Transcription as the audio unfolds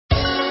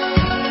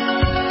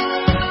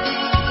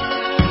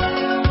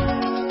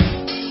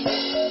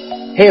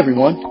Hey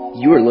everyone,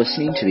 you are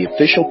listening to the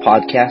official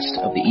podcast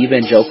of the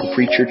Evangelical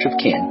Free Church of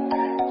Canton,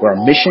 where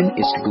our mission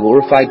is to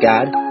glorify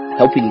God,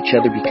 helping each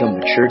other become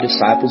mature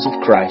disciples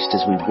of Christ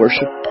as we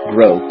worship,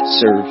 grow,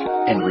 serve,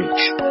 and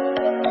reach.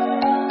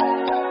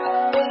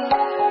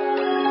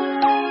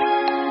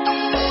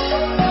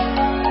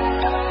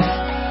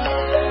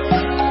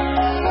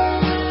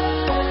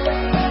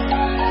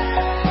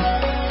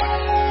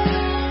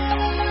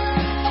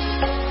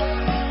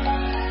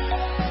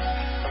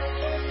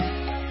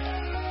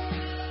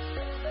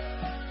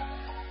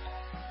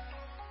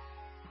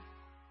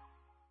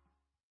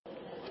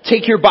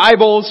 Take your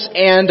Bibles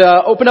and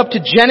open up to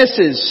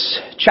Genesis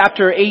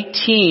chapter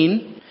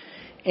 18.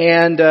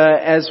 And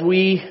as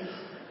we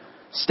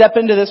step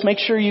into this, make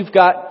sure you've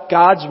got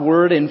God's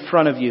Word in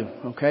front of you,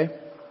 okay?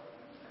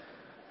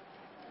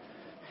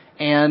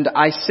 And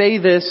I say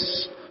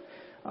this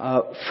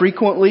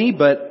frequently,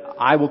 but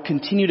I will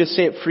continue to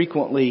say it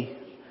frequently.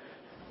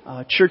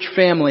 Church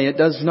family, it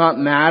does not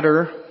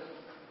matter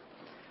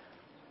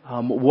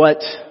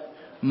what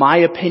my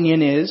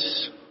opinion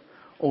is,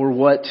 or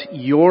what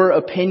your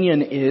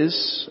opinion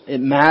is.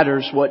 It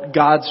matters what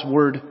God's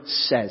Word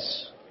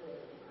says.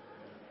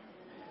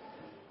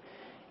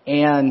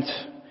 And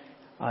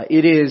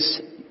it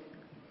is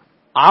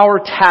our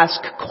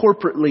task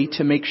corporately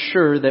to make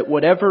sure that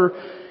whatever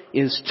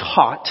is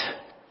taught,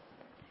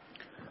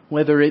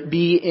 whether it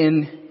be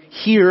in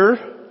here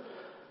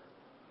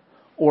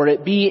or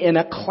it be in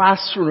a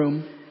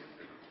classroom,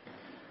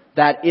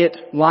 that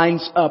it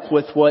lines up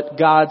with what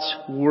God's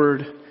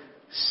Word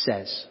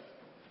says.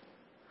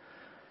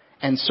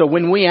 And so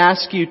when we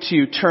ask you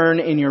to turn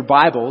in your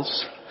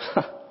Bibles,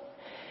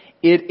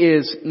 it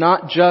is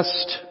not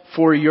just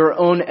for your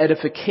own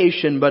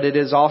edification, but it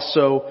is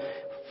also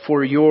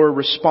for your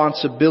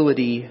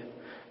responsibility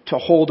to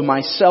hold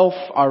myself,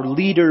 our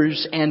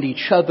leaders, and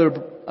each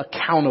other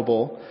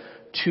accountable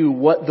to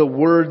what the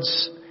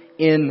words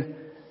in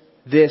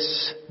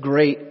this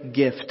great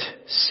gift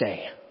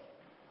say.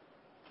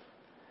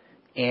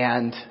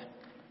 And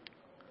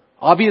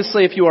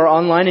obviously, if you are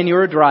online and you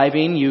are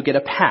driving, you get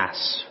a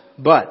pass.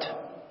 But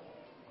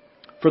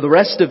for the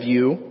rest of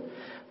you,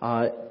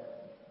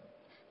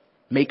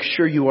 make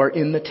sure you are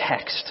in the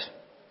text.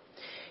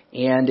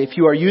 And if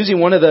you are using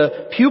one of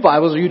the pew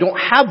Bibles or you don't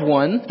have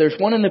one, there's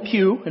one in the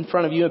pew in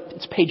front of you.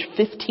 It's page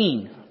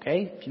 15.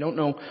 Okay? If you don't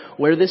know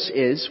where this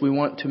is, we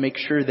want to make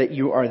sure that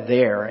you are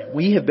there.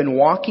 We have been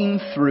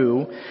walking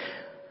through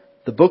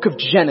the book of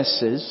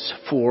Genesis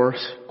for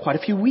quite a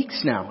few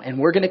weeks now, and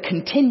we're going to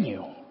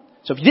continue.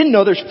 So if you didn't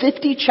know, there's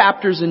 50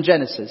 chapters in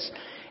Genesis.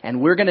 And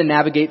we're going to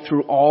navigate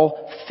through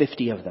all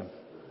 50 of them.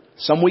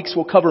 Some weeks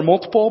we'll cover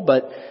multiple,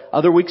 but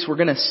other weeks we're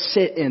going to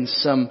sit in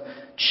some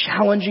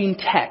challenging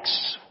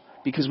texts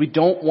because we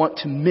don't want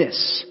to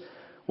miss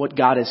what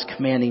God is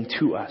commanding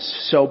to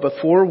us. So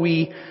before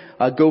we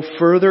go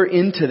further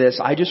into this,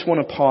 I just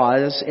want to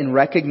pause in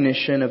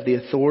recognition of the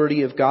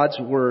authority of God's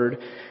Word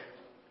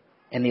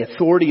and the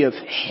authority of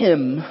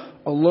Him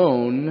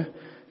alone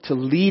to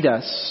lead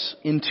us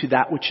into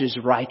that which is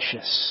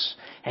righteous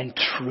and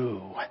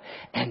true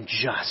and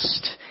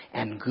just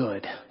and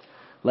good.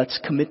 Let's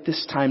commit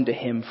this time to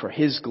Him for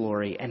His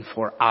glory and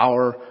for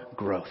our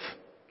growth.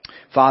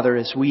 Father,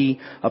 as we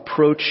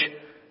approach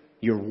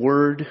your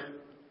Word,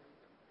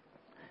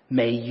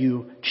 may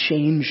you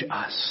change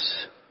us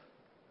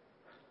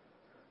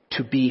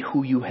to be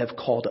who you have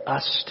called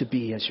us to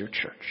be as your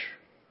church.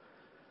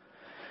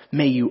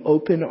 May you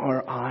open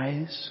our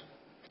eyes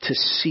to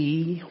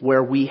see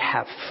where we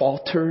have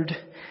faltered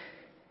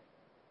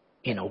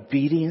in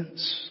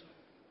obedience.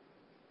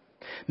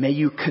 May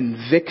you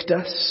convict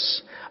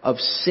us of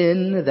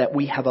sin that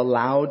we have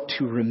allowed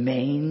to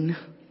remain.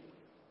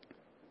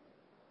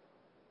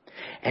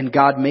 And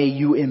God, may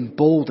you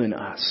embolden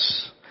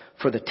us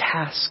for the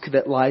task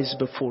that lies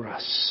before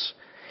us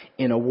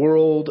in a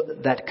world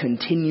that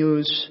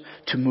continues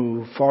to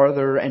move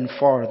farther and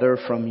farther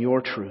from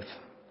your truth.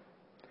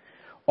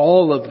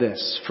 All of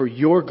this for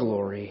your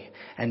glory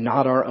and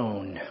not our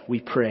own, we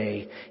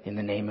pray in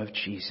the name of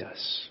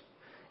Jesus.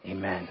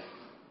 Amen.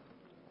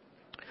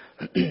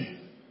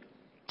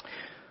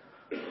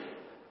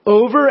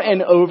 Over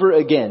and over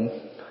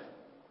again,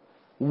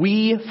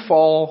 we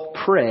fall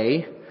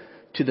prey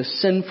to the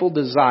sinful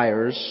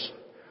desires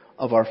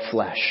of our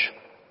flesh.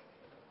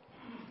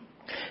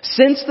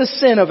 Since the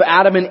sin of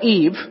Adam and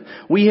Eve,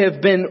 we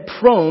have been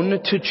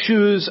prone to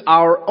choose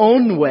our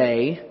own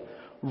way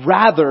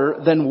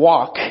rather than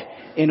walk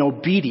in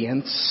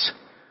obedience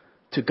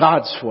to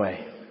God's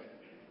way.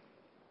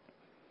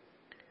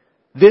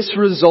 This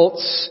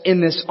results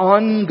in this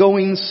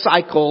ongoing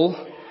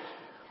cycle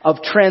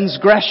of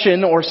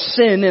transgression or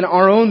sin in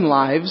our own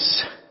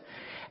lives,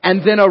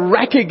 and then a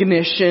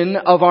recognition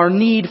of our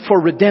need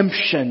for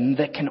redemption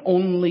that can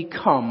only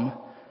come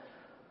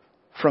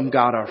from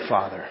God our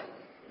Father.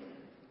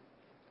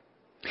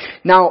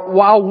 Now,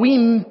 while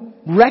we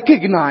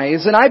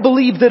recognize, and I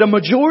believe that a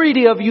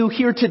majority of you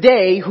here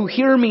today who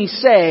hear me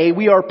say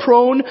we are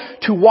prone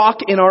to walk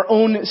in our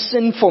own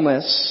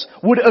sinfulness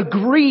would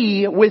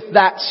agree with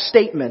that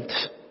statement.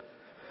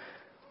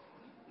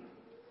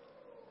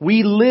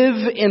 We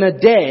live in a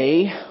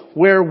day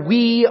where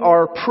we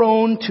are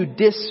prone to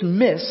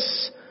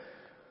dismiss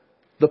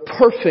the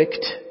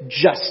perfect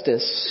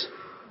justice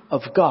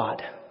of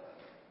God.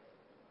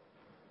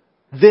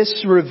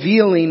 This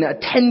revealing a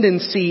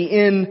tendency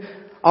in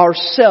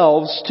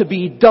ourselves to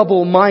be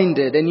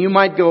double-minded. And you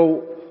might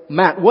go,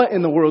 Matt, what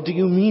in the world do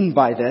you mean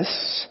by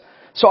this?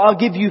 So I'll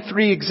give you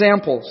 3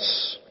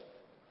 examples.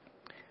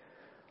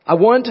 I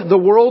want the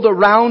world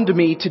around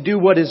me to do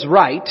what is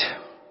right,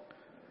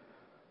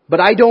 but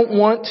I don't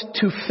want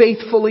to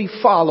faithfully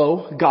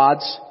follow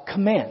God's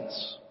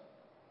commands.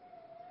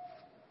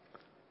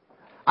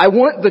 I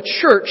want the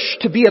church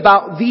to be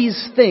about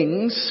these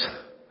things,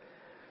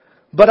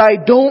 but I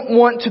don't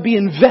want to be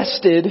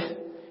invested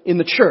in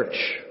the church.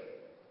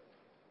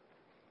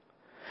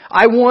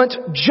 I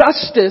want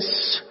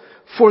justice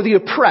for the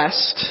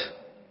oppressed,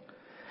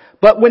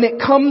 but when it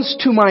comes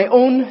to my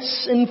own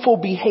sinful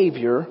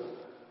behavior,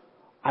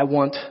 I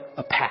want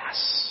a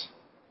pass.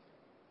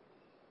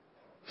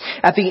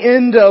 At the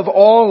end of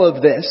all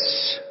of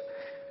this,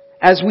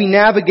 as we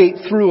navigate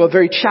through a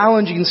very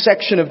challenging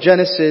section of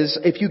Genesis,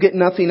 if you get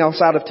nothing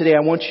else out of today,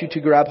 I want you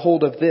to grab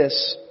hold of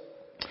this.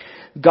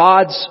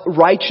 God's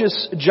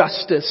righteous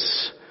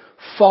justice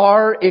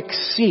far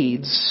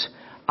exceeds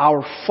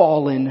our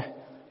fallen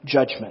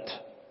judgment.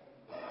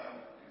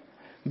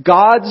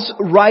 God's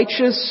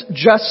righteous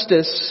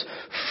justice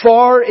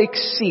far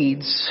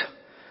exceeds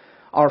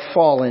our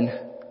fallen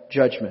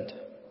judgment.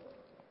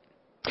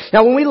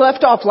 Now, when we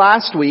left off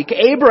last week,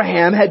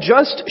 Abraham had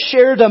just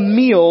shared a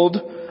meal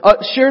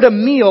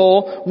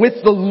with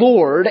the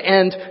Lord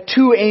and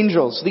 2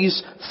 angels,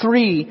 these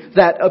 3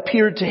 that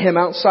appeared to him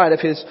outside of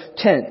his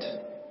tent.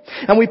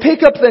 And we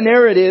pick up the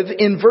narrative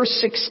in verse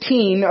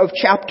 16 of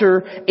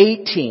chapter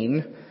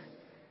 18.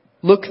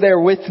 Look there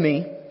with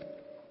me.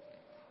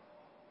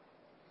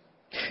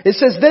 It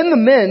says, "Then the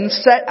men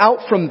set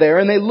out from there,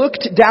 and they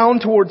looked down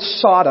towards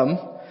Sodom.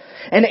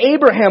 And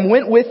Abraham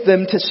went with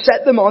them to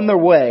set them on their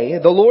way.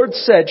 The Lord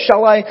said,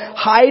 'Shall I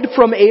hide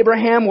from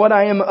Abraham what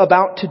I am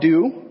about to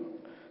do?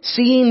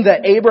 Seeing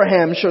that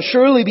Abraham shall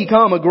surely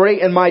become a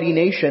great and mighty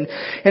nation,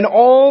 and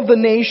all the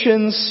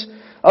nations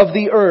of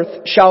the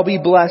earth shall be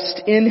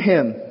blessed in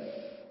him.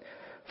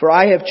 For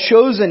I have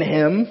chosen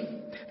him,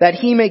 that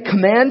he may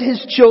command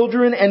his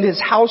children and his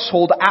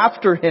household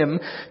after him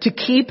to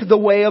keep the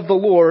way of the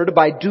Lord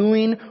by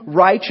doing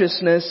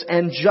righteousness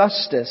and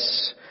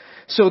justice,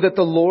 so that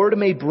the Lord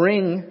may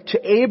bring to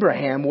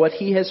Abraham what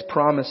he has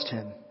promised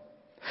him.'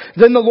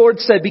 Then the Lord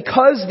said,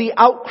 'Because the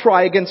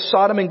outcry against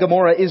Sodom and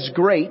Gomorrah is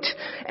great,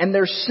 and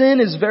their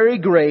sin is very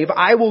grave,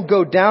 I will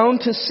go down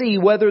to see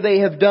whether they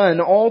have done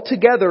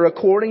altogether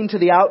according to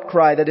the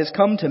outcry that has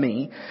come to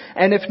me,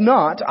 and if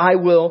not, I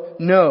will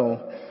know.'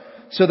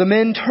 So the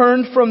men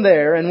turned from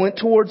there and went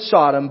towards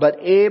Sodom, but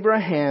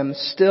Abraham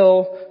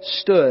still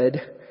stood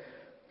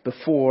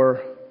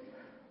before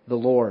the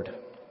Lord."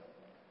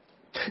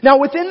 Now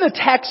within the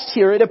text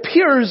here, it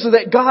appears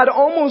that God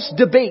almost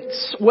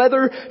debates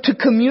whether to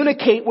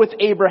communicate with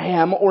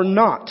Abraham or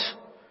not.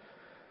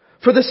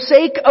 For the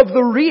sake of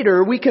the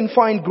reader, we can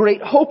find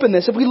great hope in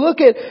this. If we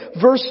look at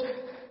verse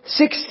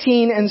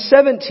 16 and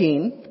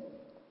 17,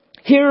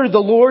 here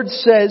the Lord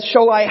says,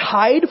 "Shall I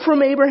hide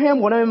from Abraham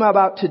what I am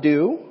about to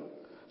do?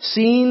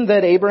 Seeing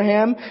that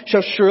Abraham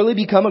shall surely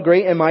become a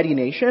great and mighty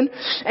nation."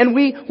 And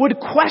we would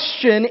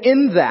question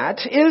in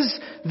that, is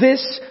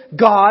this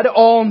God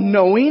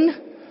all-knowing?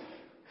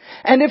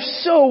 And if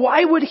so,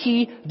 why would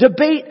he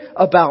debate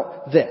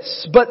about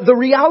this? But the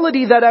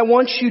reality that I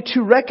want you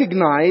to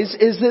recognize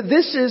is that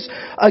this is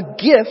a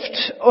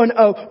gift,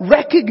 a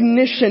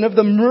recognition of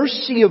the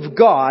mercy of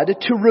God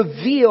to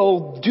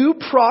reveal due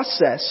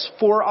process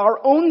for our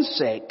own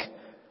sake.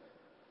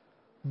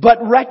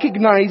 But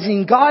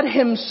recognizing God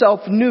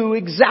himself knew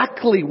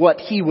exactly what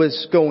he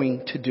was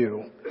going to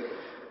do.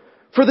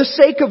 For the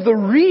sake of the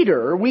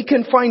reader, we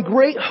can find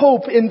great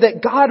hope in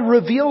that God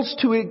reveals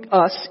to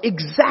us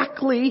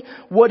exactly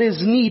what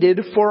is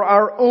needed for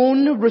our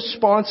own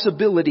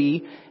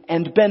responsibility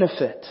and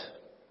benefit.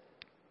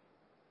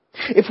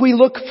 If we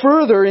look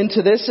further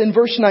into this in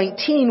verse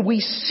 19,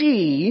 we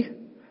see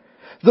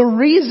the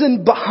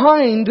reason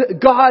behind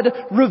God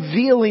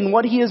revealing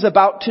what he is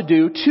about to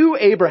do to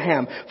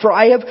Abraham. "For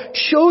I have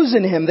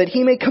chosen him that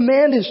he may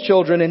command his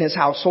children and his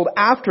household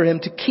after him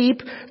to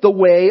keep the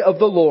way of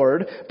the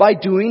Lord by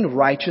doing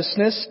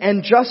righteousness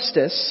and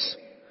justice,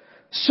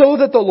 so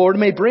that the Lord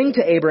may bring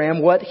to Abraham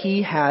what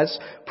he has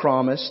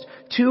promised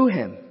to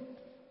him."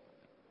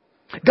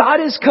 God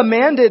has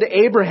commanded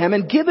Abraham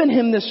and given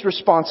him this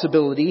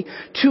responsibility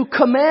to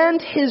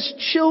command his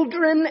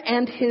children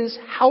and his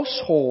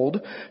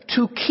household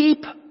to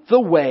keep the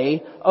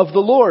way of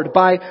the Lord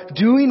by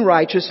doing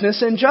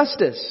righteousness and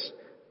justice.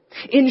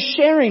 In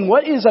sharing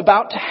what is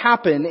about to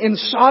happen in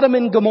Sodom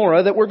and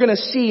Gomorrah that we're going to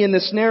see in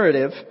this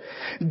narrative,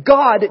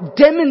 God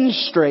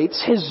demonstrates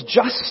his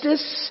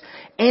justice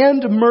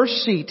and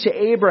mercy to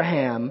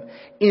Abraham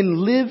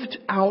in lived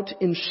out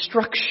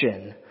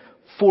instruction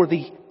for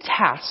the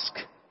task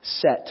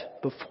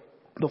set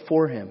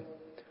before him.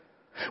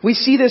 We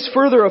see this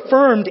further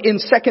affirmed in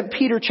 2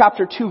 Peter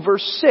chapter 2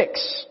 verse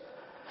 6,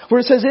 where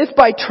it says, if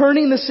by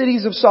turning the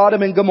cities of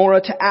Sodom and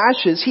Gomorrah to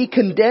ashes, He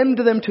condemned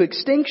them to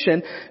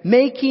extinction,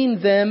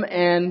 making them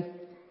an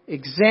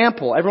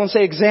example. Everyone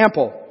say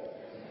example.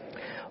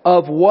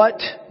 Of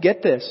what,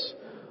 get this,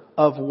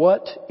 of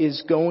what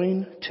is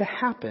going to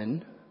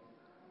happen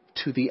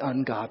to the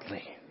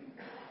ungodly.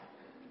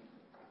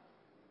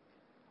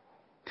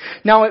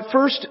 Now at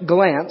first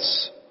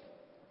glance,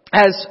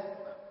 as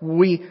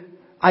we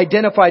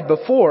identified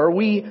before,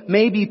 we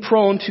may be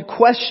prone to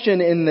question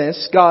in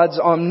this God's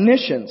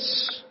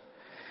omniscience.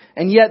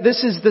 And yet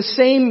this is the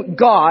same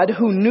God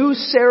who knew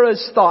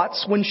Sarah's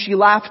thoughts when she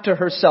laughed to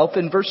herself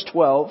in verse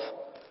 12.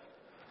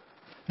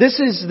 This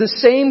is the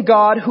same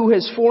God who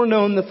has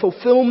foreknown the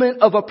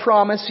fulfillment of a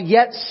promise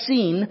yet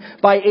seen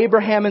by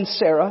Abraham and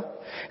Sarah.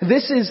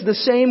 This is the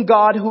same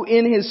God who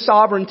in His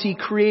sovereignty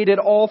created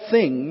all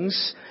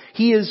things.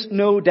 He is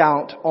no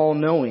doubt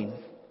all-knowing.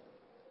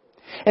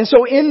 And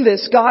so in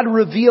this, God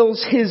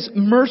reveals His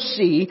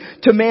mercy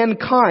to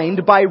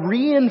mankind by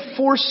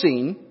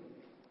reinforcing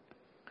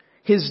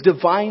His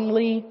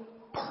divinely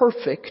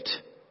perfect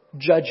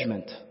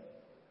judgment.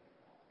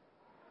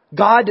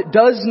 God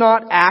does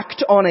not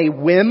act on a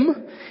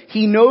whim.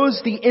 He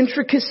knows the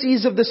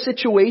intricacies of the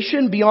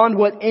situation beyond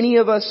what any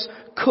of us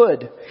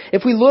could.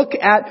 If we look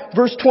at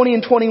verse 20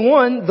 and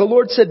 21, the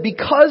Lord said,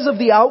 because of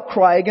the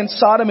outcry against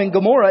Sodom and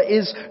Gomorrah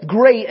is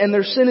great and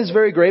their sin is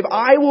very grave,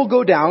 I will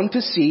go down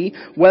to see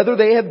whether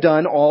they have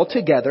done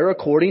altogether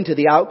according to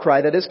the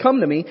outcry that has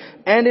come to me,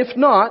 and if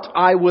not,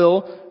 I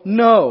will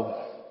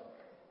know.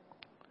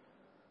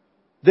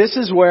 This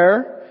is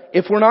where,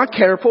 if we're not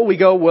careful, we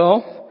go,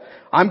 well,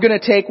 I'm going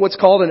to take what's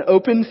called an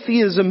open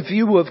theism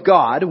view of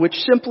God, which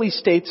simply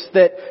states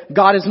that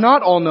God is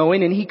not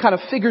all-knowing and He kind of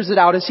figures it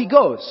out as He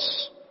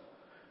goes.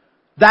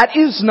 That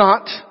is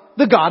not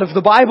the God of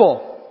the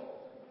Bible.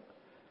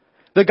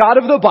 The God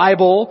of the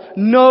Bible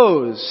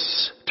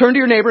knows. Turn to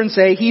your neighbor and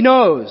say, He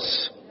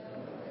knows.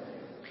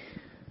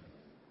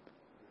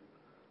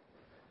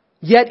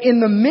 Yet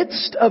in the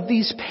midst of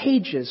these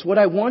pages, what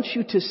I want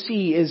you to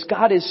see is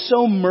God is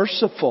so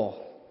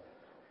merciful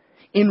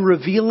in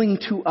revealing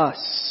to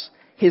us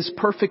His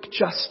perfect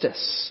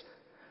justice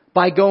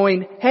by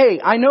going, hey,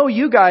 I know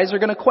you guys are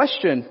going to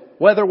question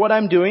whether what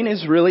I'm doing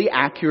is really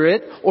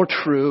accurate or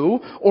true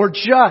or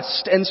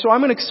just. And so I'm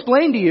going to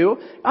explain to you,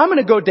 I'm going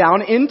to go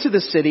down into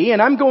the city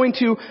and I'm going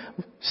to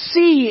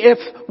see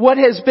if what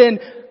has been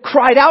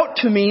cried out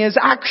to me is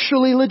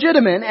actually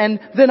legitimate, and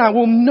then I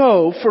will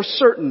know for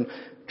certain.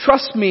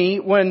 Trust me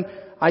when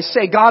I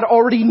say God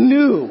already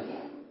knew.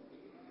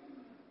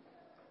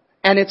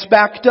 And it's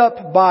backed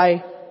up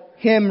by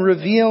Him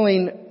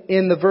revealing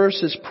in the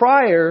verses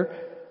prior,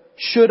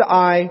 should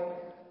I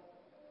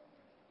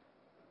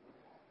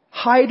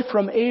hide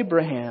from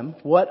Abraham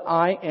what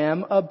I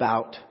am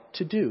about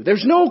to do?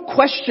 There's no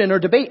question or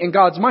debate in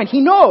God's mind.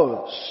 He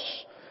knows.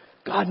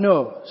 God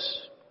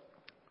knows.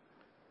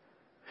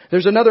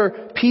 There's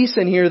another piece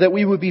in here that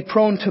we would be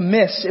prone to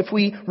miss if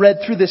we read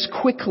through this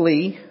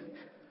quickly,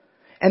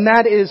 and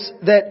that is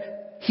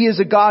that He is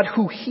a God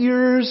who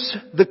hears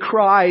the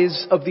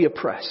cries of the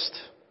oppressed.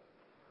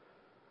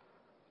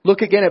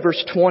 Look again at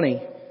verse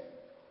 20.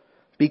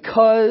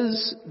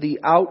 Because the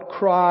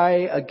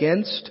outcry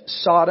against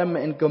Sodom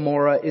and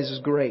Gomorrah is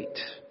great,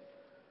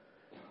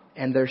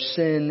 and their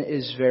sin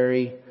is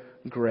very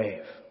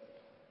grave.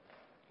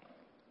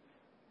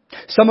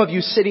 Some of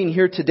you sitting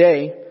here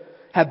today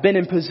have been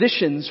in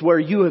positions where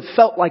you have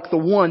felt like the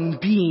one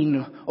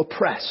being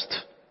oppressed.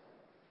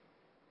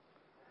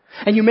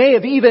 And you may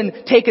have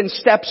even taken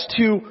steps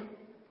to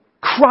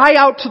cry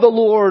out to the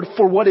Lord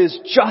for what is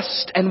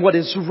just and what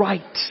is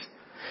right.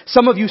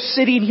 Some of you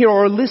sitting here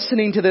or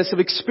listening to this have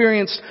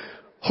experienced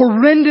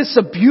horrendous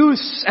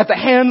abuse at the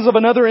hands of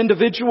another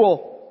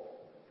individual.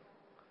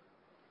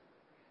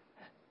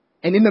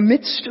 And in the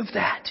midst of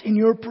that, in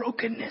your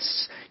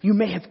brokenness, you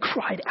may have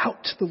cried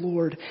out to the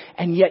Lord,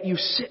 and yet you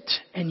sit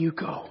and you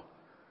go,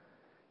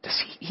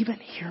 does He even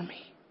hear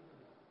me?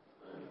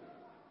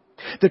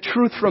 The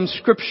truth from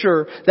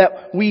Scripture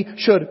that we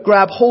should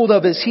grab hold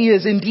of is He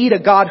is indeed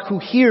a God who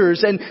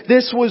hears, and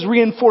this was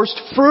reinforced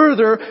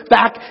further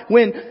back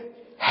when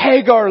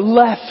Hagar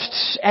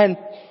left, and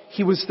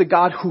He was the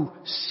God who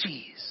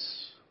sees.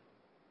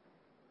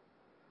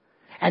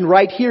 And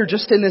right here,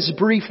 just in this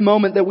brief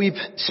moment that we've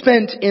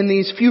spent in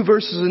these few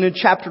verses and in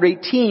chapter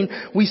 18,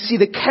 we see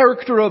the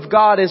character of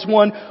God as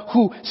one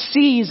who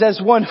sees,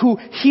 as one who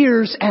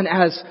hears, and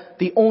as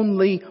the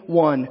only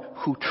one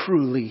who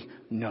truly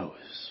knows.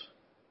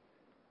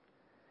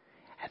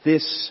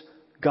 This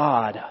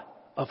God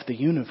of the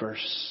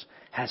universe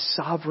has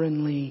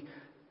sovereignly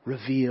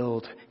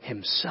revealed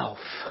Himself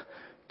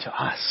to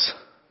us.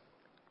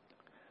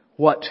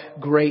 What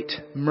great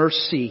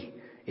mercy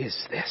is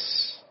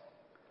this!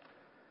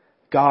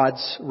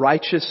 God's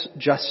righteous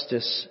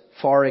justice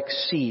far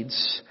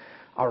exceeds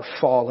our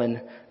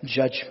fallen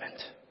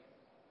judgment.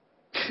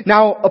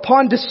 Now,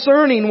 upon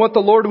discerning what the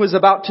Lord was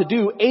about to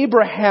do,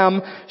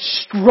 Abraham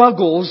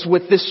struggles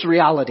with this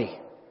reality.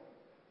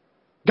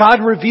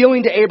 God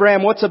revealing to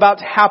Abraham what's about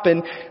to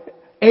happen.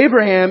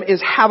 Abraham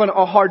is having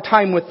a hard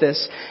time with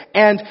this,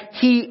 and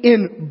he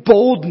in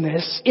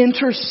boldness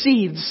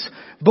intercedes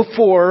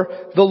before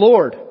the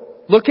Lord.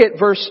 Look at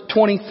verse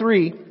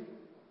 23. It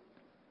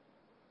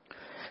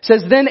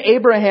says, "Then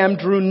Abraham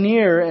drew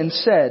near and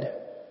said,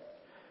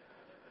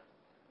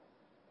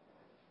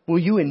 'Will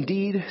you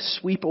indeed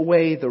sweep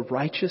away the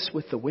righteous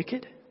with the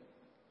wicked?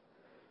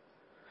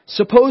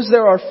 Suppose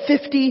there are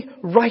 50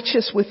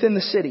 righteous within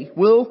the city.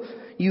 Will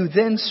you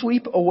then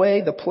sweep away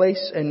the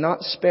place and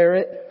not spare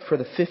it for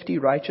the 50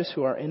 righteous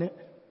who are in it?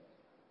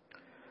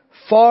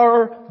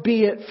 Far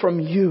be it from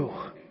you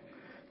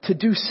to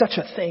do such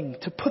a thing,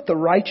 to put the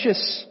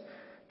righteous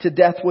to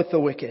death with the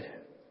wicked,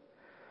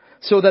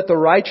 so that the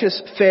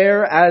righteous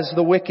fare as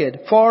the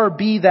wicked. Far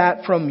be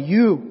that from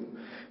you.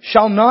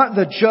 Shall not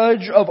the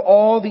judge of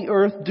all the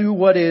earth do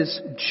what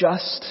is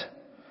just?'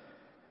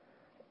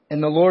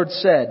 And the Lord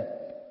said,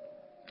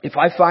 'If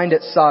I find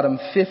at Sodom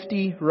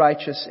 50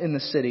 righteous in the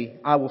city,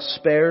 I will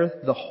spare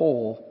the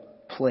whole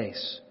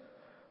place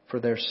for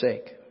their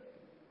sake.'"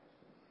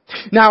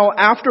 Now,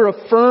 after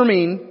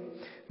affirming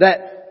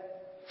that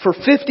for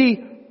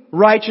 50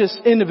 righteous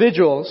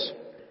individuals,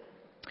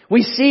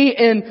 we see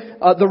in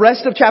the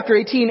rest of chapter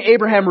 18,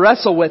 Abraham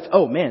wrestle with,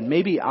 oh man,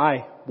 maybe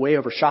I way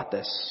overshot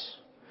this.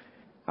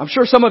 I'm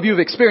sure some of you have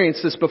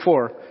experienced this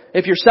before.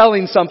 If you're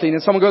selling something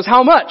and someone goes,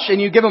 "How much?"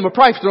 and you give them a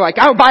price, they're like,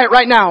 "I'll buy it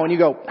right now." And you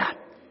go,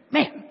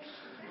 "Man,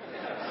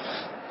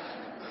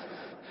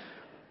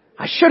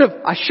 I should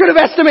have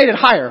estimated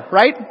higher,"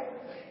 right?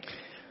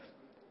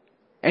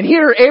 And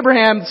here,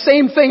 Abraham,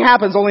 same thing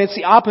happens, only it's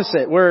the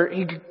opposite, where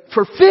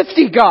for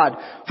 50, God,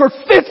 for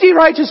 50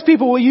 righteous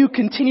people, will you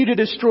continue to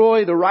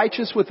destroy the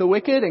righteous with the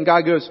wicked? And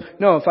God goes,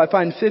 "No, if I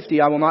find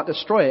 50, I will not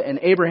destroy it." And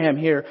Abraham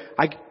here,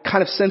 I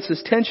kind of sense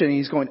this tension, and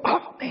he's going,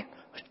 "Oh man,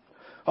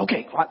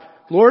 okay,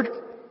 Lord,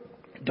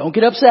 don't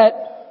get upset.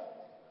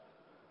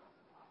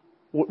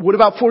 What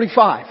about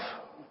 45?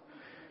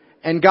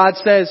 And God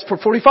says, "For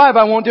 45,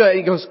 I won't do it." And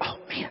he goes, "Oh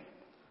man,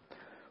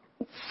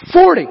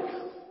 40.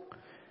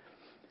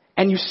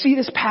 And you see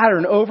this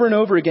pattern over and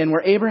over again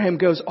where Abraham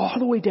goes all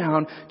the way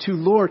down to,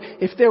 "Lord,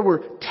 if there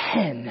were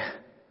 10,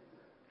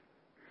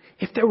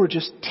 if there were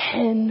just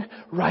 10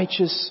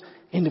 righteous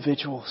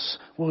individuals,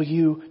 will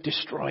you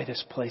destroy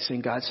this place?"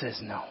 And God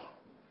says, "No.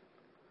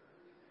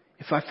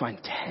 If I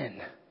find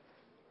 10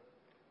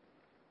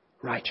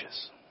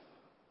 righteous,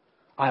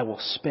 I will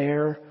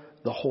spare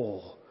the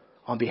whole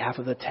on behalf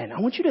of the 10.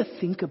 I want you to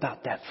think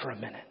about that for a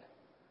minute.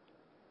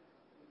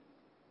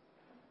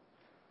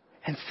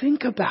 And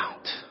think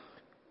about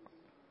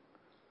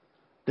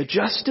the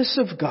justice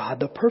of God,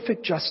 the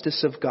perfect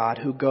justice of God,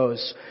 who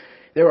goes,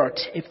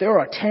 if there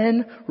are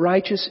 10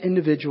 righteous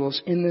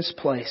individuals in this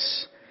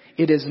place,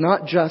 it is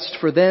not just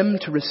for them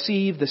to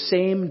receive the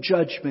same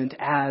judgment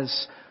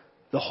as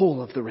the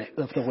whole of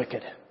the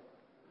wicked.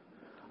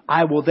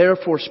 I will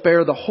therefore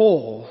spare the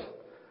whole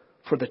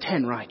for the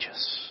 10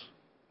 righteous."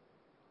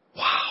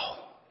 Wow.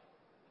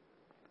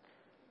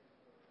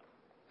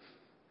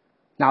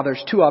 Now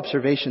there's two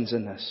observations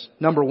in this.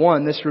 Number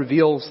one, this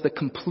reveals the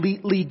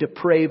completely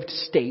depraved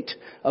state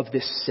of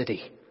this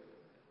city.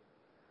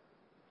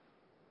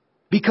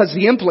 Because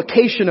the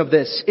implication of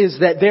this is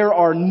that there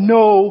are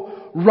no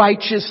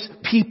righteous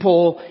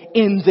people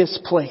in this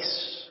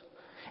place.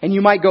 And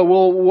you might go,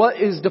 "Well, what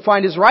is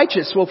defined as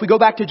righteous?" Well, if we go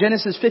back to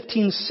Genesis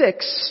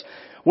 15:6,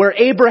 where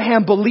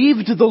Abraham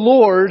believed the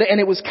Lord and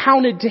it was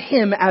counted to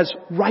him as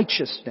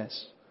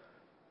righteousness,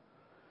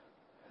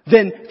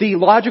 then the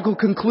logical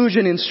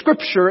conclusion in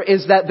Scripture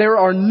is that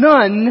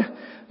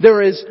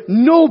there is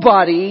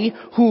nobody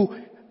who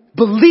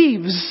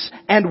believes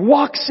and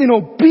walks in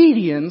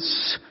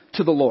obedience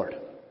to the Lord.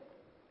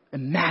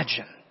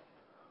 Imagine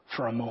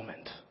for a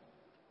moment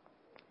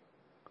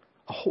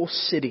a whole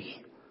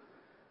city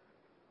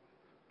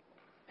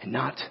and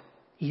not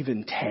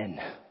even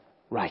 10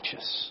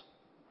 righteous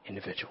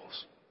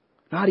individuals.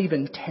 Not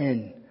even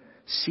 10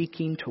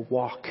 seeking to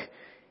walk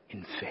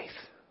in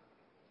faith.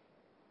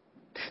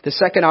 The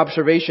second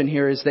observation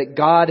here is that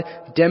God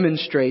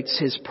demonstrates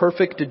His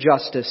perfect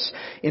justice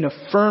in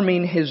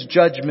affirming His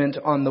judgment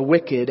on the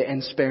wicked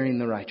and sparing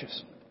the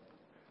righteous.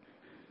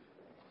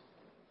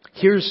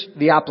 Here's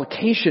the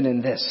application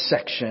in this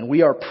section.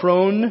 We are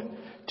prone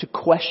to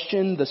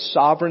question the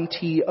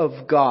sovereignty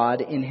of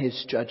God in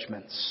His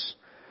judgments.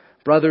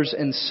 Brothers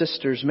and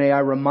sisters, may I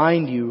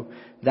remind you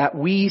that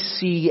we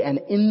see an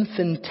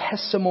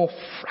infinitesimal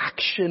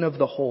fraction of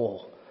the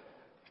whole,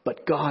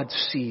 but God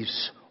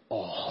sees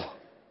all.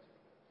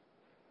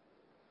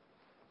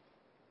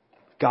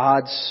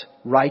 God's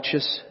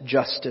righteous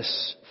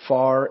justice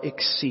far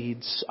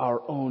exceeds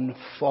our own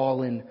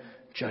fallen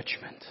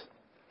judgment.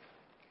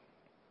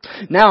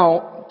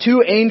 Now,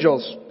 2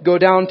 angels go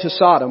down to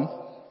Sodom,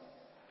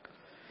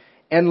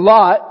 and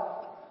Lot,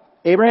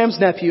 Abraham's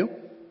nephew,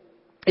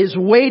 is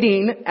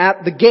waiting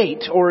at the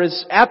gate, or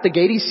is at the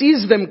gate. He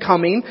sees them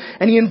coming,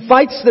 and he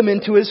invites them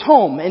into his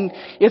home. And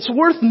it's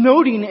worth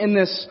noting in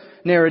this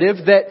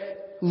narrative that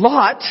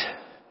Lot,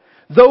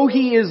 though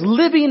he is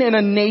living in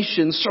a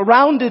nation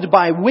surrounded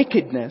by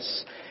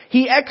wickedness,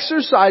 he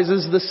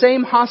exercises the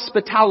same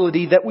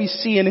hospitality that we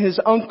see in his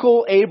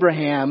uncle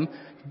Abraham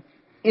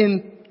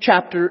in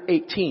chapter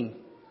 18.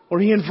 Where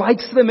he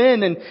invites them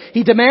in and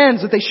he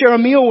demands that they share a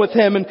meal with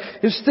him. And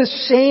it's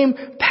this same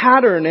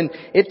pattern. And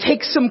it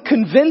takes some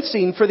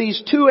convincing for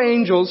these two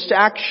angels to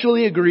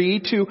actually agree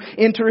to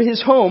enter his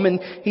home.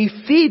 And he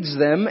feeds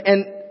them,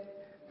 and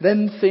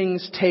then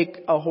things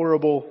take a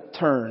horrible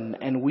turn.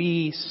 And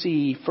we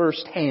see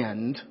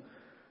firsthand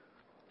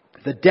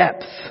the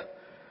depth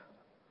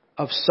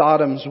of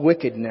Sodom's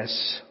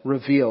wickedness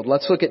revealed.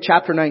 Let's look at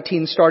chapter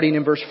 19 starting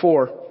in verse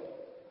 4.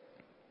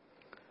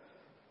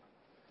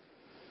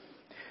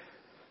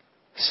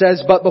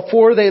 Says, but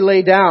before they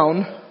lay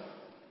down,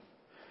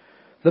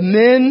 the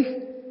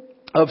men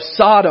of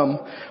Sodom,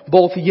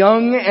 both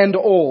young and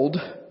old,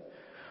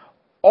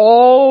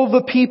 all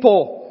the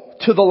people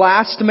to the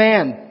last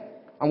man.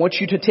 I want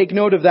you to take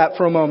note of that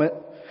for a moment.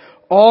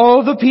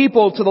 All the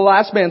people to the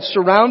last man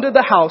surrounded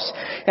the house,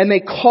 and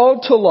they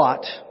called to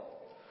Lot,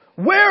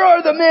 where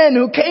are the men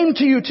who came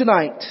to you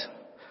tonight?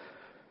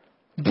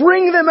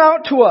 Bring them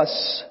out to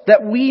us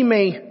that we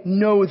may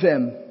know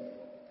them.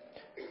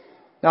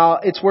 Now,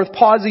 it's worth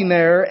pausing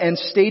there and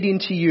stating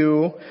to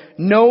you,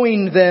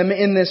 knowing them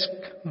in this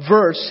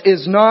verse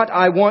is not,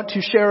 I want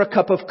to share a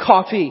cup of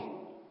coffee.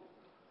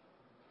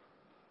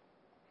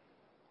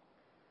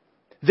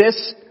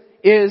 This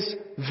is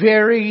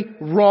very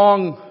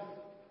wrong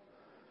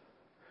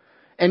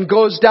and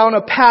goes down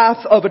a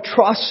path of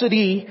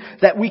atrocity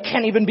that we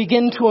can't even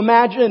begin to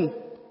imagine.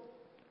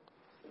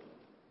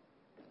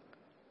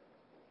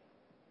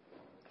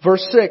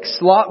 Verse 6,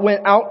 Lot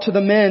went out to the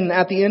men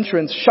at the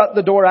entrance, shut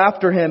the door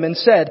after him, and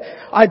said,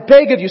 I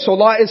beg of you. So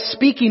Lot is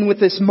speaking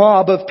with this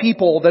mob of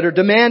people that are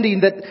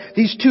demanding that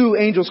these two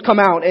angels come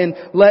out and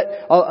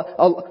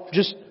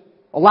just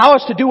allow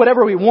us to do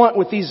whatever we want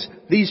with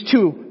these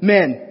two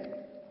men.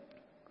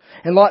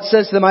 And Lot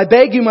says to them, I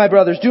beg you, my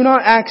brothers, do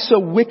not act so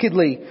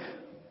wickedly.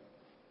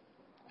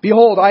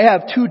 Behold, I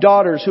have 2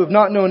 daughters who have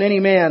not known any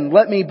man.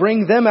 Let me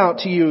bring them out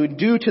to you.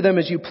 Do to them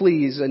as you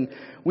please. And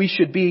we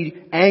should be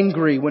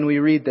angry when we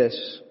read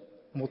this.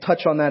 We'll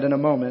touch on that in a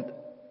moment.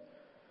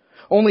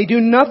 Only do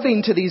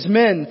nothing to these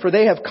men, for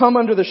they have come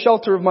under the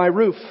shelter of my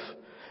roof.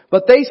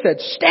 But they said,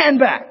 stand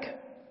back.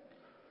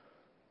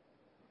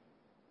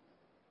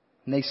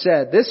 And they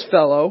said, this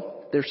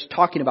fellow, they're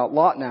talking about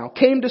Lot now,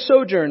 came to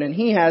sojourn, and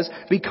he has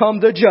become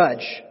the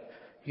judge.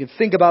 You can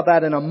think about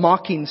that in a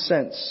mocking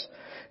sense.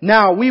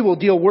 Now we will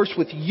deal worse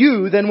with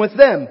you than with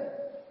them.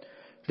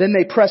 Then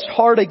they pressed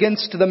hard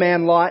against the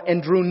man Lot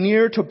and drew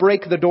near to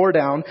break the door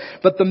down.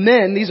 But the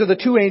men, these are the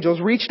 2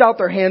 angels, reached out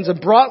their hands and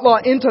brought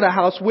Lot into the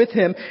house with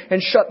him and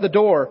shut the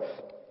door.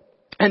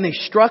 And they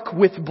struck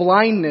with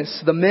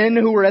blindness the men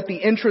who were at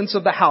the entrance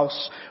of the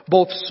house,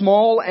 both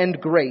small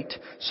and great,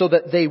 so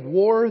that they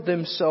wore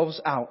themselves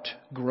out,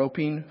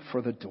 groping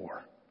for the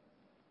door.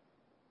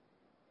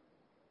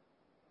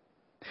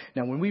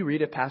 Now, when we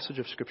read a passage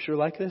of Scripture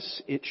like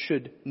this, it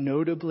should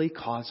notably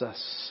cause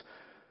us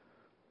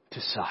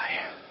to sigh.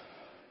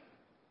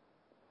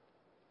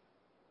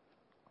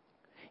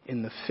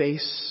 In the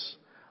face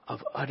of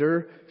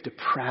utter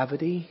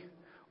depravity,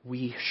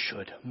 we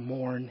should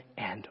mourn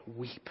and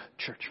weep,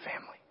 church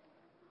family.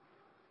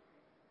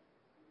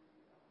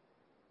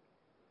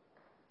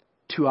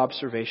 2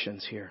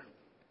 observations here.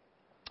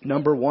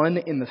 Number 1,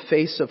 in the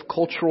face of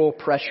cultural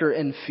pressure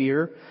and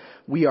fear,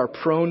 we are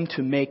prone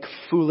to make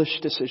foolish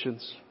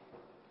decisions.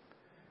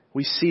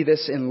 We see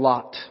this in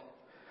Lot.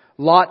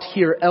 Lot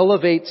here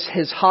elevates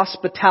his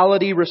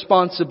hospitality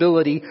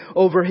responsibility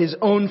over his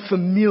own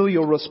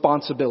familial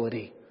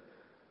responsibility.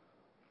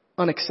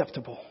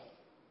 Unacceptable.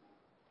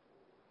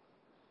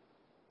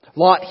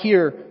 Lot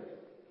here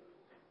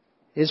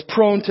is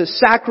prone to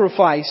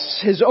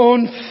sacrifice his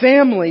own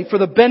family for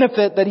the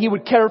benefit that he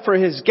would care for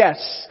his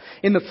guests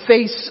in the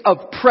face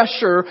of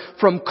pressure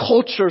from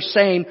culture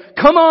saying,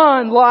 come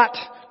on, Lot,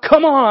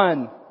 come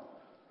on.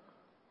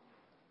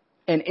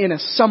 And in a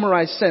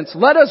summarized sense,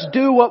 let us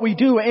do what we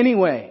do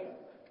anyway.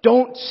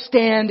 Don't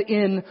stand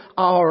in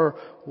our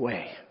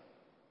way.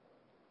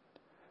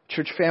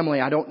 Church family,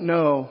 I don't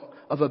know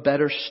of a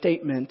better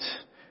statement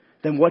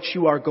than what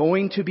you are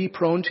going to be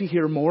prone to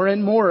hear more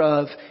and more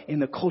of in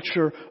the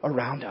culture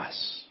around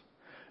us.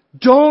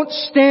 Don't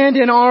stand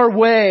in our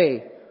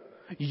way.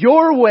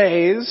 Your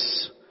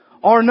ways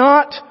are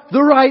not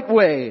the right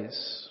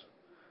ways.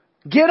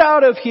 Get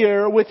out of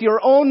here with your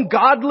own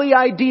godly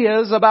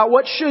ideas about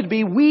what should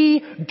be.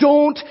 We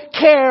don't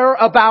care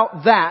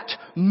about that.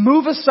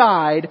 Move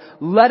aside.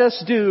 Let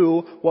us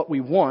do what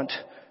we want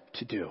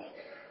to do.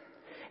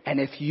 And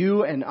if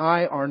you and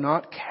I are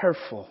not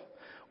careful,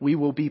 we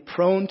will be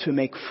prone to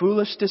make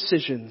foolish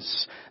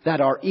decisions that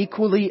are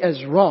equally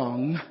as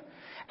wrong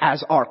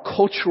as our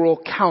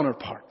cultural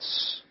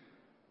counterparts.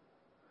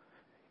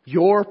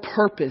 Your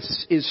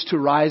purpose is to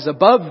rise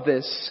above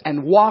this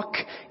and walk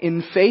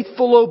in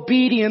faithful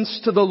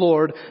obedience to the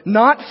Lord,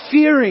 not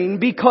fearing,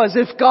 because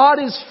if God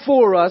is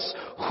for us,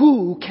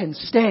 who can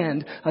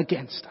stand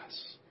against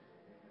us?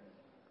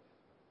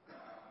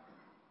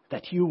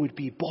 that you would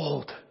be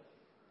bold.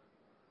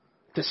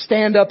 To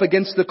stand up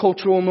against the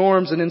cultural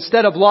norms, and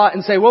instead of Lot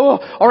and say, whoa,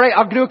 all right,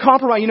 I'll do a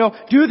compromise,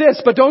 do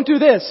this, but don't do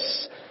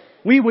this.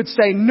 We would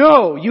say,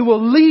 no, you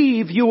will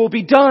leave, you will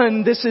be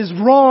done, this is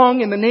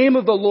wrong, in the name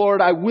of the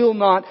Lord, I will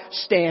not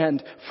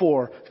stand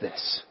for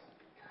this.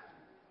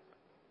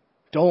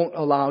 Don't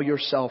allow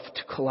yourself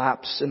to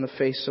collapse in the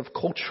face of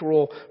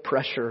cultural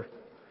pressure.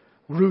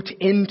 Root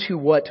into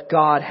what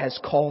God has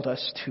called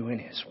us to in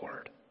His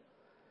Word.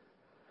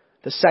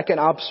 The second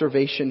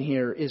observation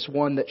here is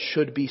one that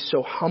should be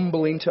so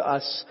humbling to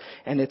us,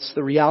 and it's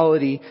the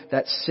reality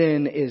that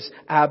sin is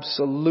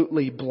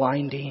absolutely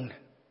blinding.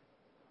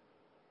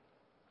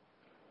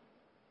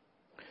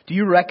 Do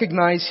you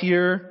recognize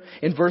here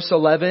in verse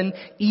 11,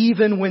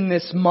 even when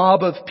this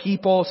mob of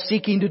people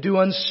seeking to do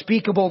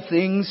unspeakable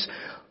things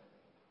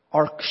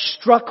are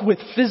struck with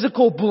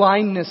physical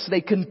blindness,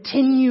 they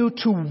continue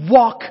to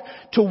walk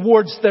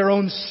towards their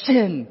own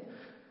sin.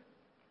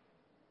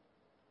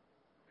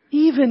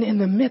 Even in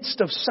the midst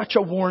of such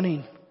a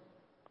warning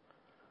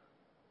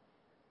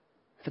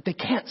that they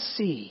can't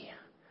see,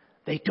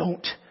 they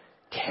don't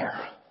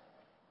care.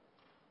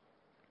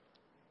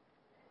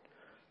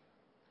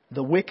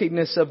 The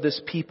wickedness of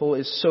this people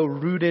is so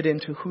rooted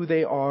into who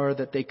they are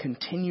that they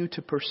continue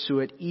to pursue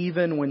it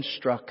even when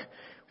struck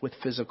with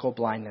physical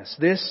blindness.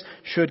 This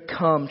should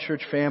come,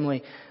 church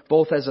family,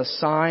 both as a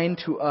sign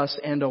to us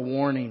and a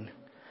warning.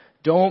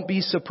 Don't be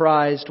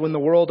surprised when the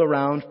world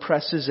around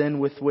presses in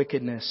with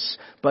wickedness,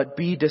 but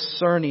be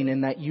discerning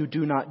in that you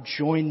do not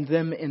join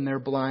them in their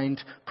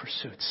blind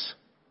pursuits.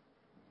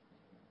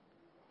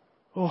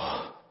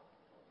 Oh,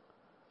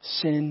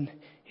 sin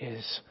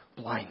is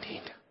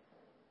blinding.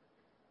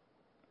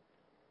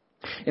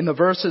 In the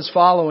verses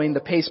following,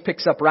 the pace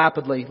picks up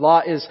rapidly.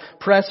 Lot is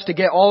pressed to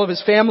get all of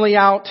his family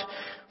out,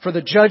 for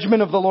the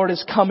judgment of the Lord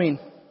is coming.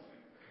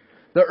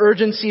 The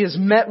urgency is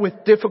met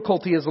with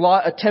difficulty as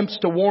Lot attempts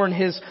to warn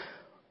his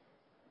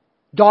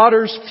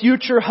daughter's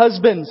future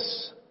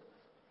husbands,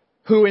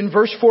 who in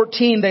verse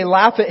 14, they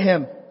laugh at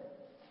him. It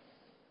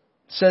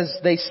says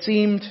he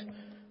seemed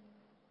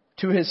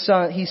to his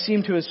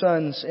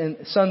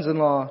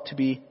sons-in-law to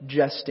be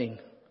jesting.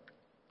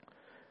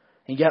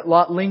 And yet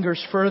Lot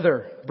lingers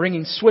further,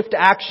 bringing swift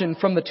action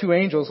from the two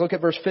angels. Look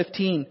at verse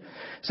 15. It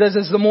says,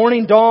 as the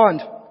morning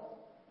dawned,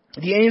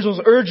 the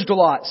angels urged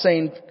Lot,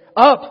 saying,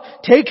 up,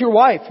 take your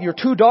wife, your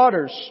two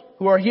daughters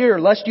who are here,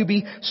 lest you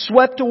be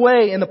swept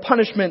away in the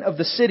punishment of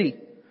the city.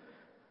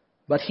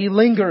 But he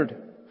lingered.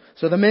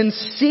 So the men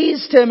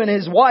seized him and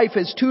his wife,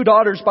 his two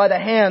daughters, by the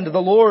hand, the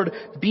Lord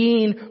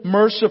being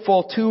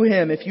merciful to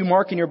him. If you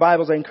mark in your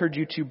Bibles, I encourage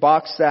you to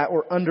box that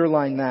or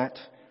underline that.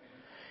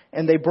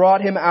 And they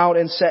brought him out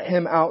and set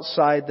him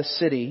outside the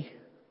city.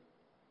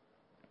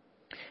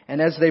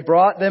 And as they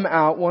brought them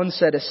out, one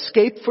said,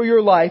 escape for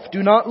your life.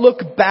 Do not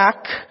look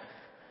back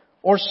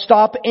or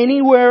stop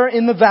anywhere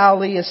in the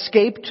valley.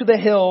 Escape to the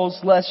hills,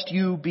 lest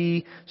you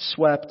be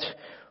swept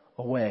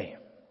away.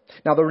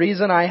 Now the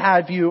reason I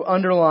have you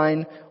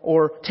underline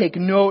or take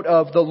note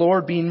of the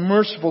Lord being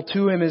merciful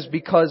to him is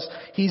because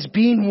he's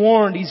being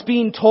warned, he's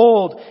being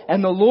told,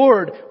 and the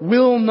Lord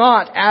will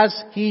not, as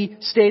he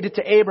stated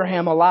to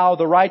Abraham, allow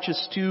the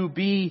righteous to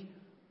be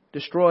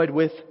destroyed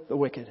with the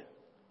wicked.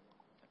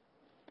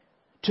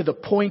 To the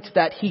point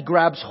that he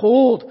grabs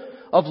hold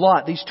of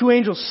Lot. These two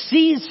angels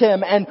seize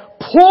him and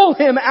pull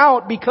him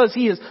out because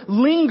he is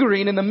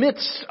lingering in the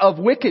midst of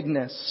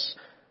wickedness.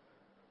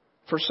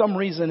 For some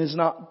reason is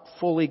not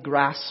fully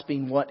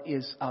grasping what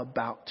is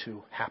about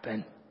to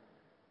happen.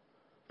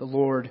 The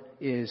Lord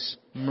is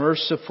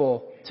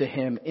merciful to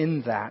him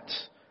in that,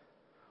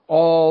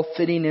 all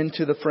fitting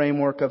into the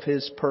framework of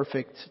His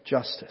perfect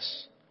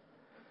justice.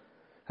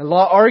 And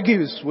Lot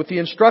argues with the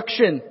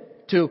instruction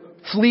to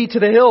flee to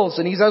the hills,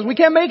 and he says, we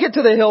can't make it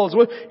to the hills.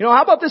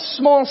 How about this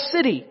small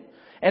city?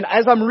 And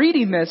as I'm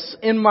reading this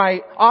in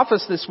my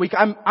office this week,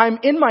 I'm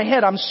in my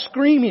head, I'm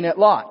screaming at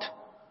Lot.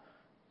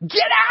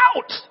 Get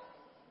out!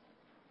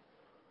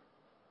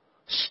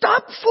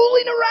 Stop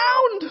fooling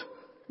around!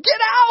 Get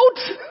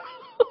out!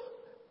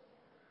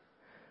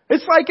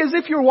 It's like as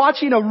if you're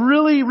watching a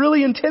really,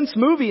 really intense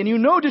movie and you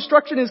know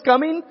destruction is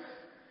coming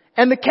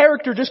and the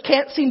character just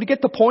can't seem to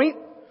get the point.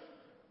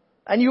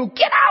 And you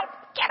get out!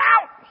 Get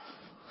out!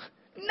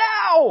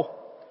 Now!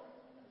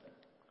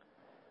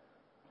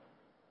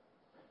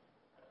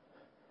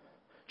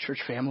 Church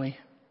family,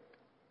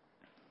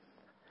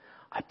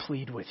 I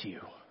plead with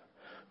you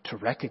to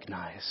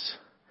recognize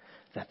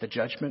that the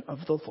judgment of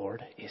the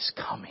Lord is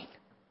coming.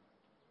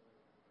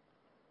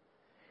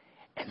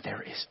 And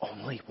there is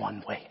only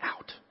one way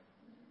out.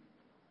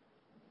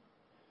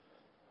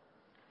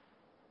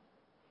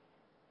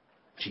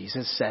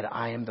 Jesus said,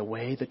 I am the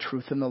way, the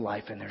truth, and the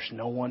life, and there's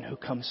no one who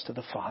comes to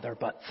the Father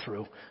but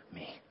through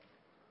me.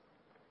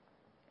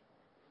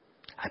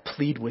 I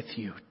plead with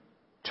you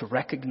to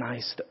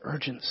recognize the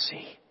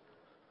urgency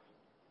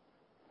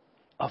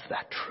of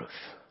that truth.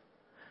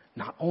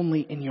 Not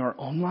only in your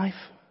own life,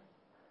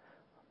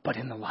 but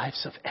in the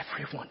lives of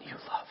everyone you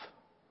love.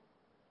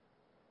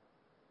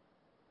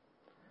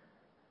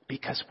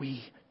 Because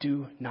we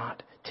do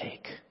not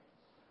take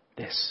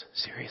this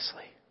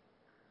seriously.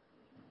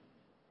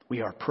 We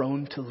are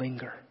prone to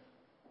linger,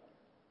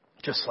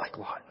 just like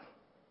Lot.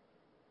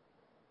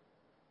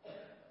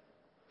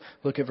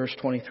 Look at verse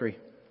 23.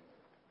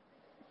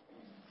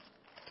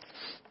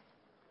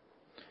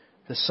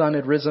 The sun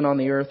had risen on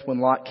the earth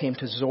when Lot came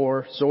to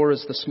Zoar. Zoar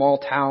is the small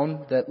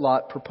town that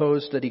Lot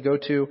proposed that he go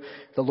to.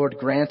 The Lord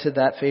granted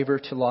that favor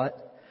to Lot.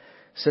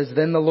 It says,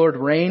 then the Lord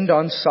rained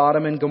on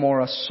Sodom and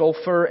Gomorrah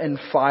sulfur and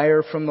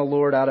fire from the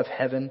Lord out of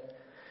heaven.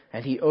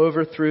 And he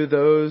overthrew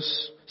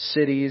those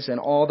cities and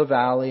all the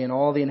valley and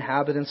all the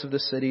inhabitants of the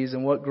cities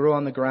and what grew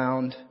on the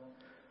ground.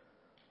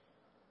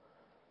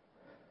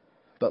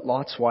 But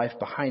Lot's wife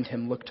behind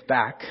him looked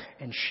back,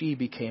 and she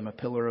became a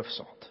pillar of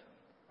salt.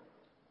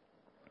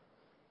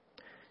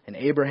 And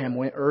Abraham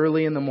went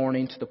early in the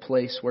morning to the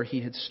place where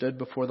he had stood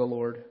before the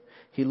Lord.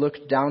 He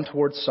looked down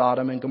towards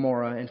Sodom and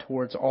Gomorrah and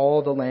towards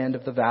all the land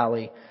of the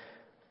valley.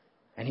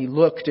 And he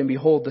looked, and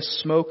behold, the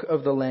smoke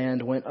of the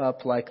land went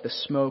up like the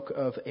smoke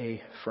of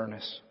a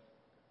furnace.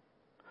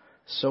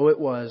 So it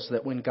was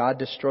that when God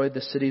destroyed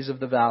the cities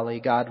of the valley,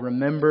 God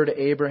remembered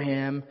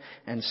Abraham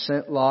and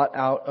sent Lot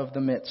out of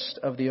the midst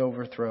of the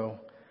overthrow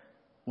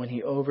when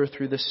he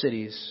overthrew the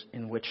cities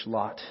in which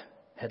Lot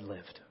had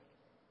lived.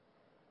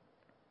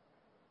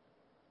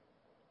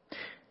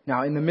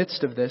 Now, in the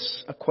midst of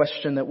this, a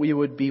question that we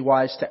would be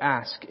wise to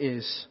ask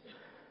is,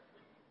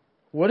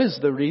 what is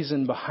the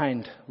reason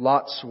behind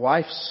Lot's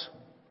wife's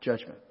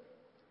judgment?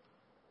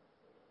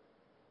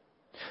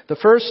 The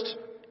first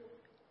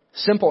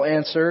simple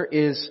answer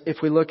is, if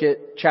we look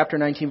at chapter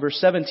 19, verse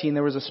 17,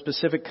 there was a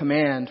specific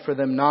command for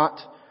them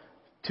not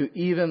to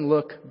even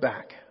look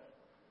back.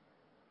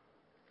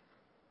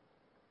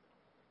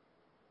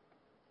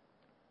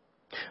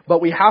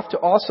 But we have to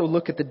also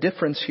look at the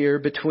difference here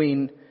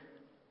between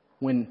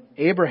when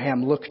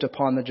Abraham looked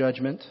upon the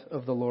judgment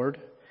of the Lord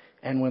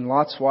and when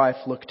Lot's wife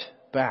looked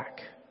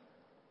back.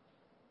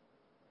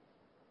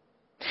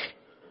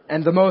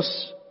 And the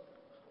most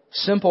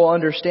simple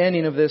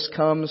understanding of this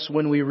comes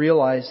when we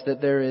realize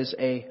that there is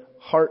a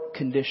heart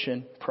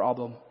condition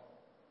problem.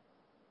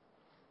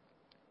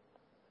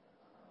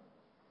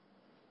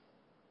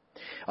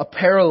 A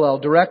parallel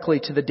directly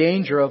to the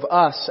danger of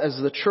us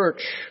as the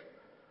church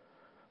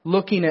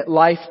looking at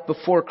life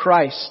before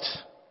Christ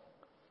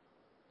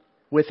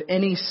with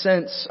any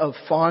sense of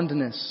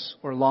fondness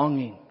or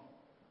longing.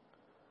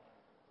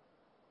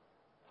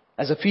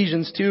 As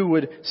Ephesians 2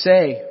 would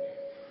say,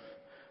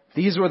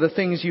 these were the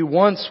things you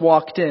once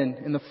walked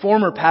in the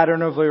former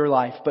pattern of your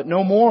life, but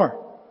no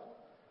more.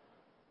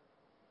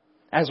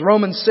 As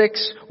Romans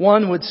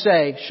 6:1 would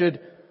say,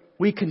 should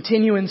we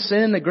continue in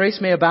sin that grace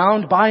may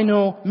abound? By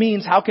no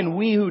means. How can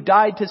we who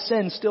died to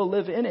sin still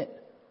live in it?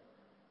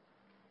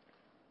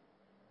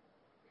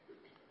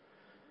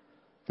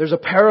 There's a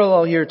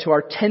parallel here to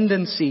our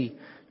tendency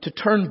to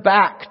turn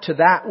back to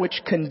that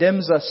which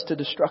condemns us to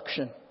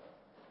destruction.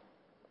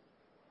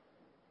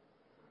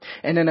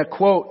 And in a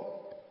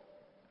quote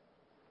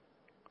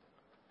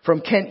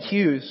from Kent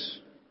Hughes,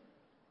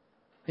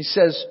 he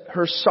says,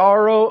 her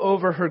sorrow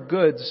over her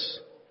goods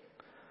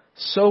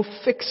so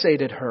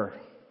fixated her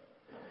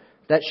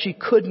that she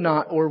could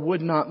not or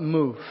would not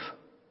move.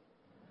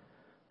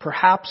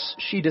 Perhaps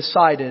she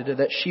decided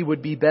that she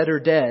would be better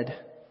dead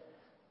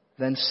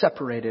than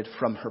separated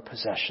from her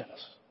possessions.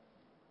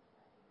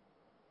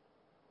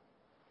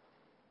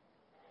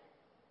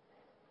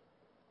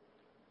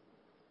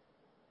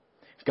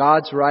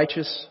 God's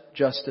righteous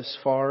justice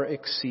far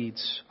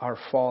exceeds our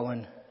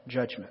fallen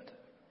judgment.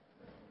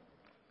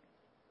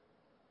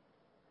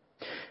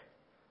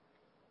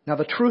 Now,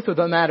 the truth of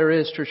the matter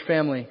is, church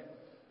family,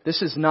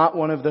 this is not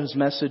one of those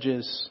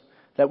messages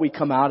that we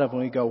come out of and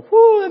we go,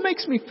 whoo, it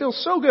makes me feel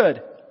so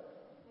good.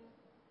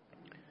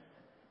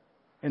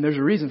 And there's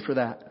a reason for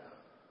that.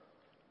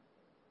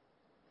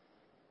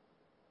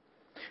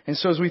 And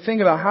so as we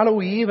think about how do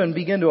we even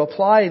begin to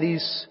apply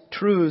these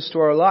truths to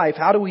our life,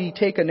 how do we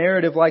take a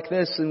narrative like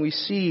this and we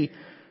see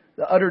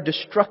the utter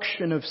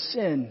destruction of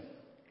sin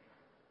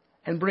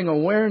and bring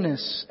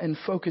awareness and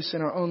focus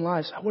in our own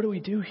lives, what do we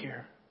do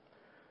here?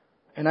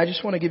 And I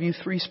just want to give you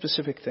 3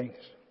 specific things.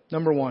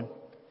 Number 1,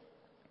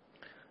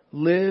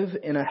 live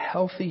in a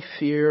healthy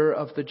fear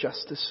of the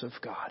justice of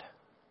God.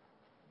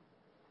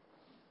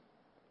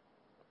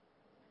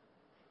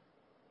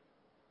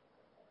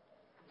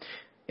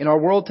 In our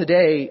world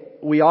today,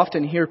 we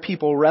often hear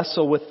people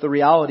wrestle with the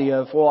reality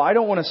of, well, I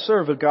don't want to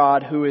serve a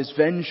God who is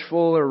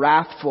vengeful or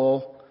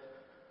wrathful.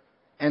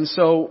 And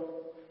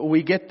so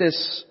we get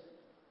this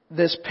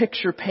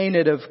picture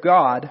painted of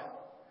God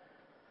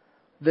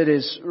that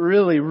is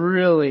really,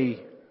 really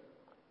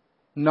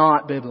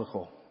not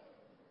biblical.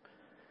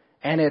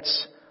 And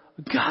it's,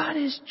 God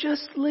is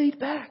just laid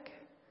back.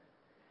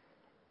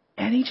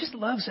 And He just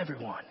loves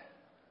everyone.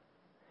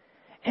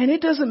 And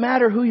it doesn't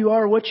matter who you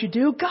are or what you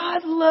do.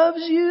 God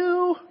loves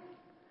you.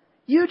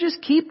 You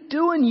just keep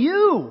doing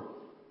you.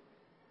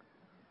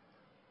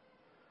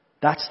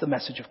 That's the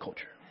message of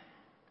culture.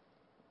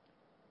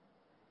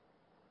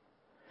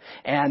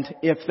 And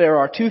if there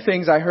are two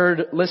things I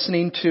heard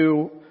listening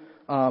to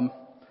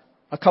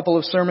a couple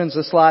of sermons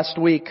this last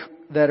week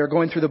that are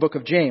going through the book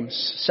of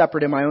James,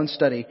 separate in my own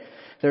study,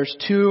 there's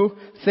two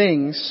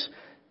things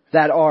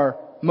that are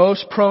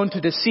most prone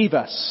to deceive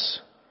us.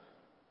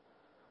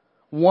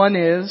 One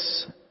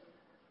is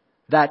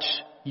that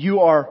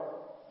you are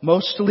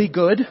mostly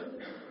good.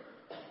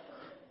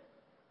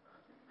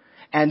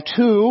 And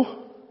two,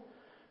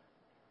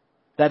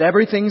 that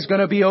everything's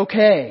going to be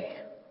okay.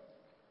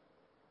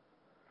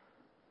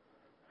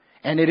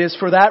 And it is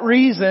for that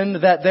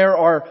reason that there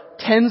are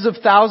tens of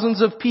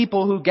thousands of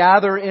people who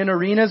gather in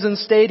arenas and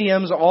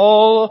stadiums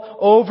all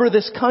over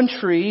this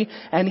country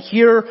and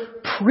hear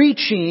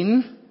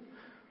preaching,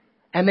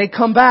 and they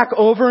come back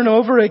over and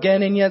over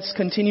again and yet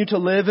continue to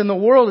live in the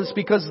world. It's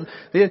because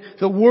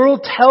the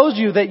world tells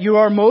you that you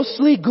are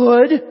mostly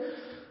good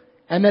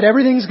and that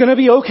everything's going to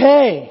be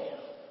okay.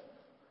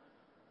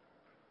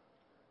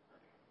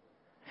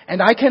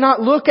 And I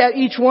cannot look at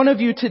each one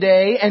of you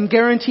today and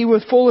guarantee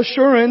with full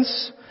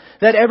assurance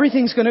that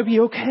everything's going to be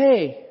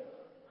okay.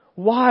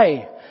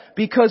 Why?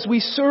 Because we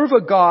serve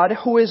a God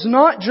who is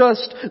not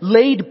just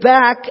laid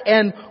back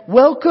and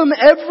welcome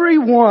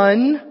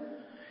everyone.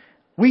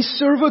 We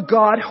serve a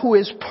God who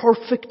is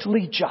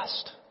perfectly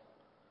just.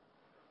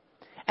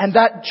 And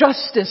that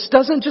justice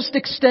doesn't just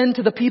extend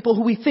to the people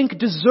who we think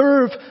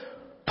deserve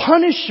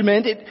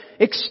punishment. It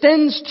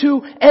extends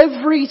to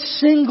every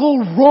single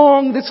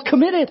wrong that's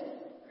committed.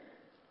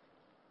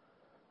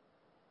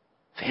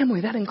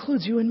 Family, that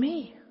includes you and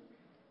me.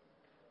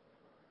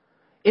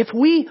 If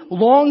we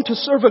long to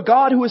serve a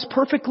God who is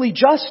perfectly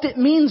just, it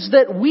means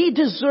that we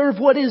deserve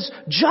what is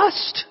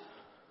just.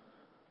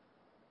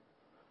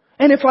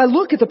 And if I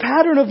look at the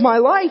pattern of my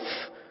life,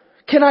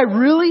 can I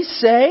really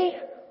say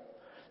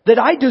that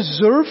I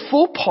deserve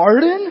full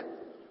pardon?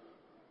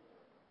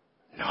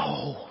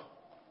 No.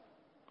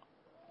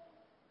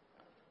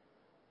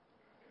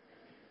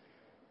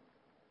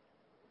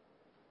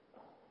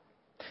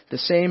 The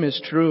same is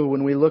true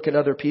when we look at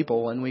other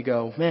people and we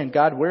go, man,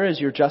 God, where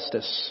is your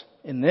justice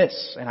in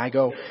this? And I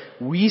go,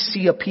 we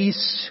see a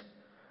piece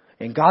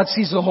and God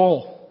sees the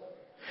whole.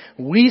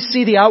 We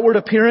see the outward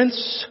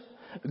appearance.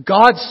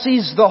 God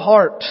sees the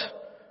heart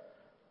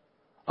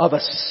of a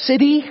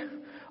city,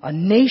 a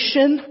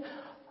nation,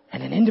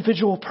 and an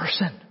individual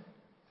person.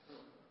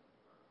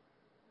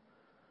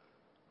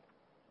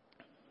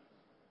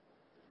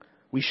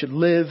 We should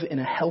live in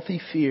a healthy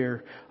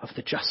fear of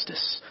the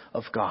justice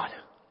of God.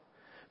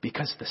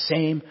 Because the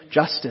same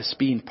justice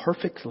being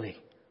perfectly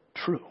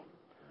true,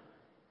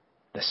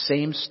 the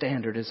same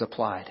standard is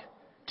applied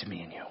to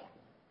me and you.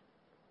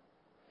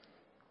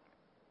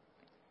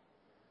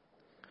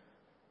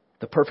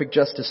 The perfect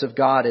justice of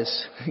God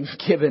is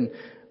given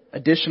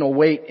additional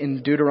weight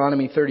in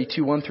Deuteronomy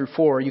 32, 1 through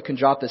 4. You can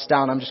jot this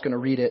down. I'm just going to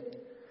read it.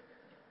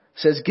 It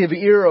says, "Give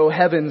ear, O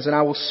heavens, and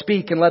I will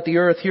speak, and let the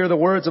earth hear the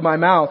words of my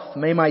mouth.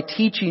 May my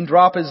teaching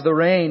drop as the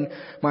rain,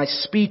 my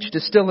speech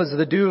distill as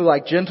the dew,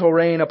 like gentle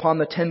rain upon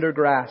the tender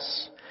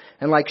grass,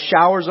 and like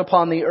showers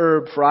upon the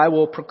herb, for I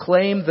will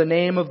proclaim the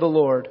name of the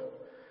Lord.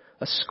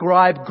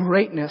 Ascribe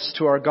greatness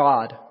to our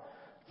God,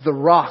 the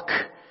rock.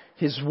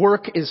 His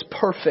work is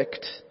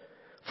perfect.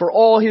 For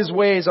all His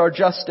ways are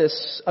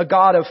justice, a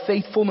God of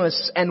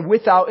faithfulness and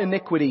without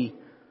iniquity.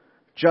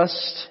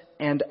 Just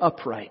and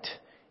upright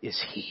is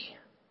He."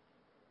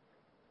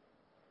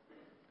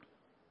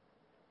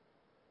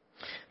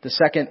 The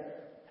second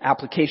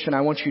application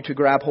I want you to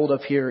grab hold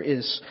of here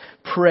is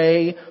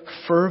pray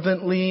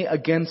fervently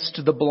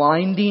against the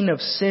blinding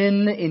of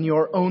sin in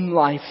your own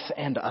life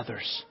and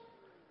others.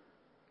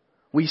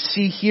 We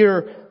see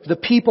here the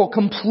people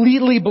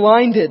completely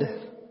blinded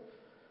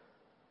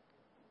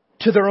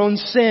to their own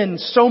sin,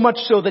 so much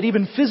so that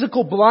even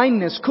physical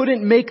blindness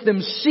couldn't make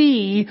them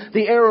see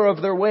the error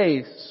of their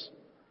ways.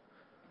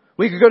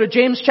 We could go to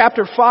James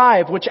chapter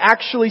 5, which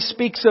actually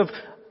speaks of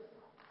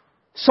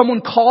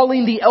someone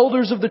calling the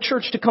elders of the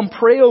church to come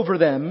pray over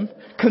them,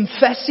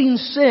 confessing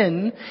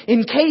sin,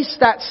 in case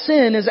that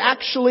sin is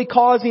actually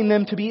causing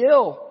them to be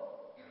ill.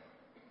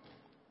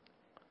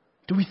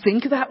 Do we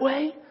think that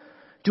way?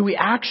 Do we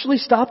actually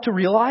stop to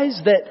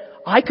realize that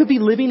I could be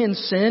living in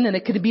sin and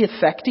it could be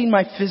affecting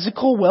my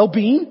physical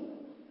well-being?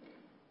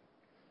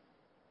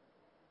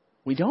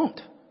 We don't.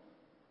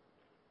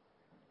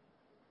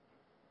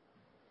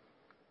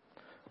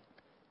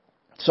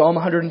 Psalm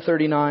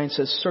 139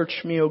 says,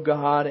 "Search me, O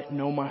God, and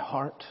know my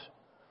heart.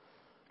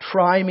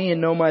 Try me and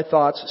know my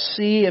thoughts.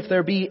 See if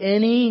there be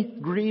any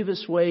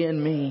grievous way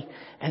in me,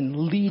 and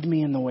lead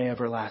me in the way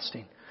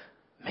everlasting."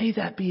 May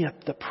that be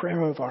the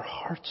prayer of our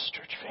hearts,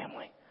 church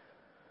family.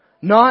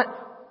 Not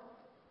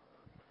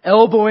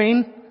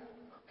elbowing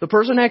the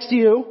person next to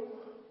you.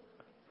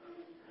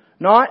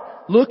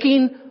 Not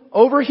looking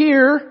over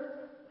here.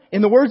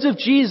 In the words of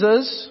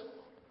Jesus,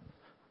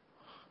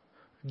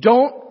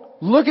 don't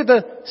look at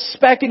the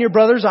speck in your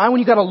brother's eye when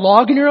you got a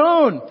log in your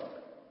own.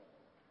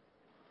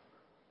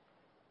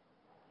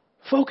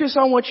 Focus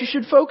on what you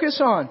should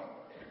focus on.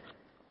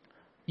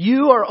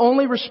 You are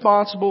only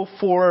responsible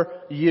for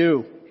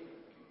you.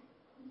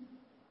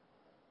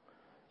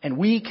 And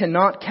we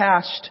cannot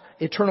cast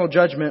eternal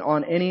judgment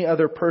on any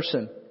other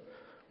person.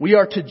 We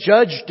are to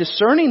judge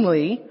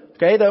discerningly.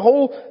 Okay, this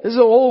is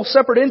a whole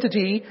separate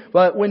entity.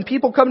 But when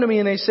people come to me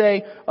and they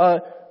say,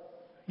 the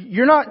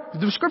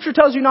Scripture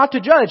tells you not to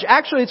judge.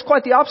 Actually, it's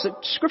quite the opposite.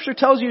 Scripture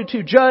tells you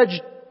to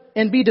judge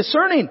and be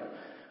discerning.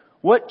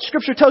 What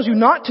Scripture tells you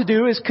not to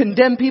do is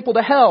condemn people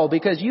to hell,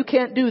 because you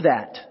can't do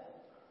that.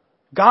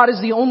 God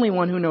is the only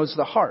one who knows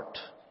the heart.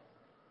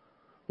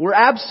 We're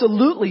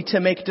absolutely to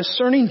make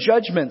discerning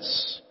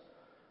judgments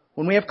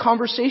when we have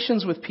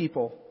conversations with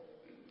people.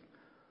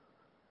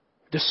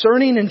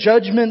 Discerning and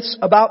judgments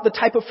about the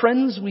type of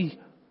friends we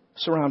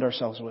surround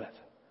ourselves with.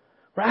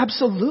 We're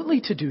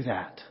absolutely to do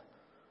that.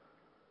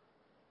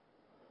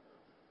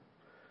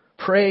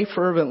 Pray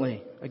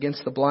fervently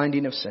against the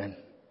blinding of sin.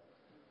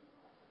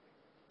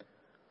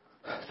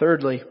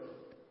 Thirdly,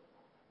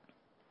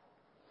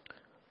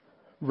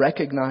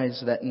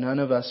 recognize that none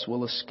of us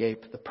will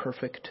escape the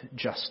perfect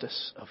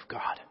justice of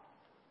God.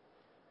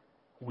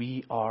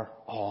 We are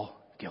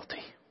all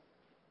guilty.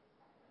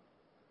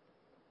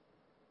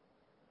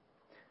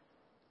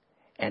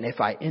 And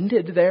if I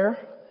ended there,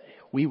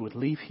 we would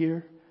leave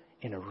here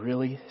in a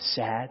really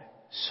sad,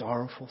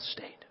 sorrowful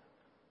state.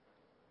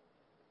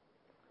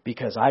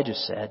 Because I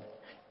just said,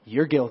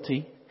 you're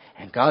guilty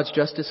and God's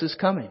justice is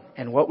coming.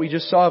 And what we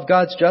just saw of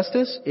God's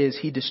justice is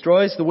He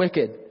destroys the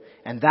wicked.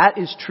 And that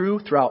is true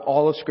throughout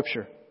all of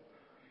Scripture.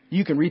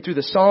 You can read through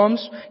the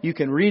Psalms. You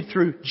can read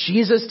through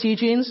Jesus'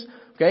 teachings.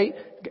 Okay?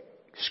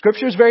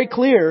 Scripture is very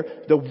clear.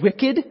 The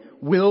wicked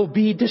will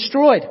be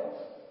destroyed.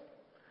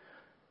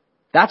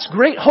 That's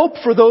great hope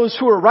for those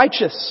who are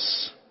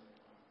righteous.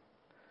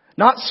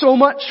 Not so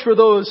much for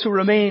those who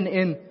remain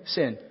in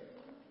sin.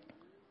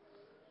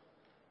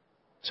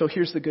 So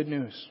here's the good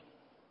news.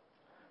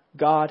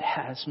 God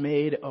has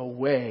made a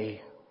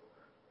way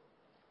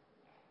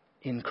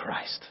in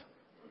Christ.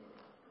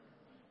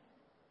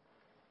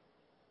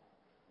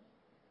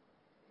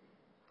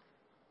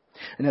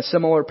 In a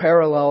similar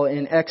parallel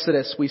in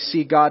Exodus, we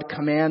see God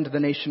command the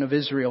nation of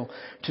Israel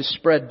to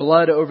spread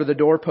blood over the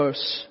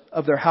doorposts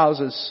of their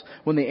houses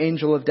when the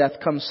angel of death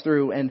comes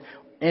through. And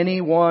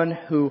anyone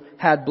who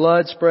had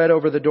blood spread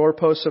over the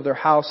doorposts of their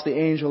house, the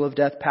angel of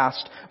death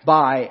passed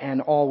by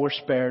and all were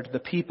spared. The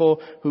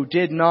people who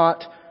did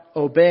not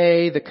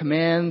obey the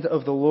command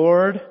of the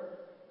Lord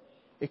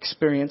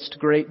experienced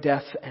great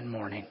death and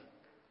mourning.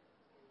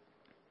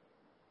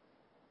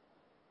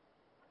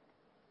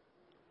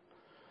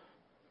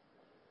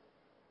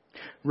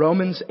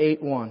 Romans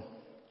 8:1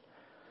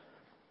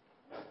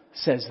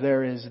 says,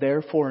 "There is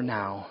therefore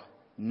now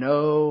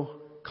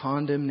no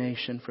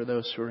condemnation for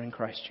those who are in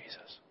Christ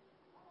Jesus."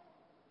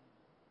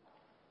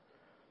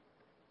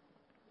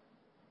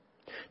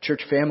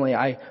 Church family,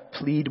 I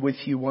plead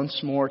with you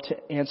once more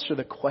to answer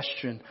the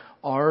question,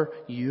 are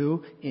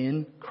you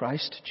in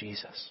Christ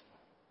Jesus?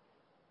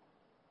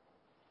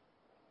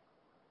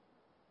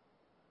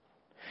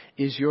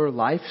 Is your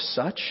life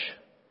such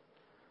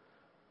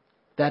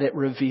that it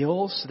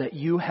reveals that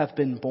you have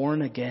been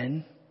born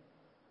again?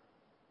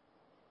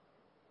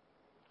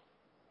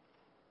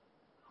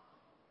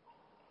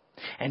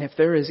 And if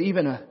there is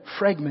even a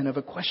fragment of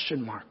a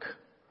question mark,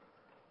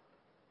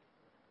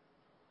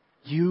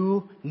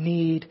 you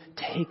need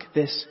to take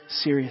this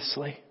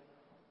seriously.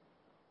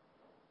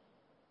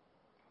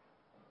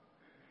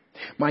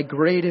 My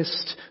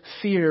greatest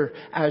fear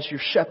as your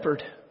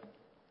shepherd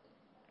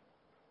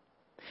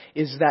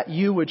is that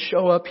you would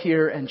show up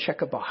here and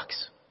check a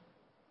box.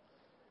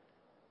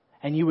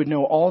 And you would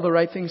know all the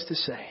right things to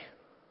say.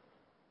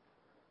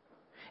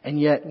 And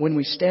yet, when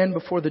we stand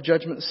before the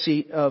judgment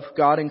seat of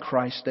God in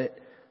Christ, that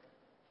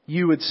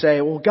you would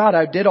say, well, God,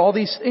 I did all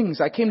these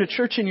things. I came to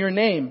church in your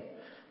name.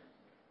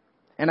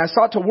 And I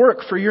sought to work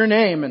for your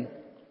name. And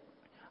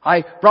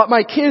I brought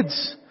my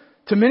kids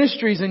to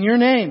ministries in your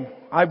name.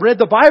 I read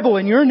the Bible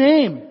in your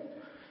name.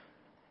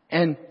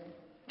 And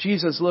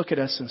Jesus look at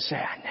us and say,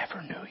 I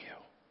never knew you.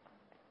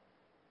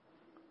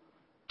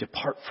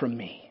 Depart from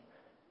me,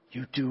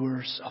 you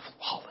doers of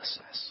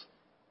lawlessness.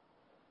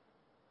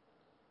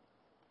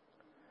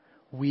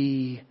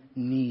 We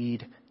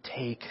need to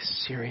take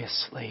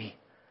seriously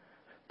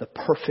the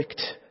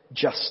perfect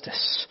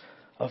justice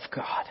of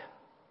God.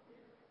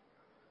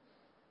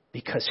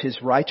 Because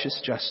His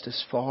righteous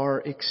justice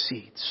far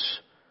exceeds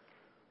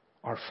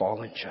our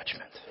fallen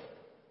judgment.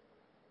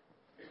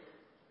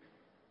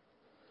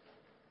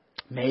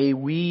 May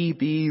we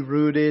be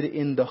rooted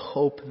in the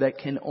hope that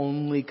can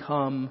only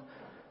come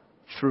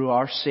through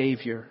our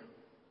Savior,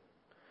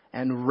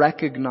 and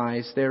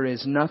recognize there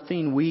is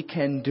nothing we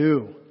can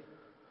do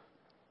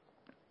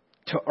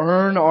to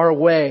earn our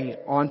way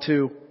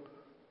onto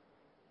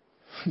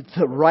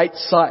the right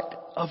side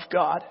of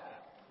God.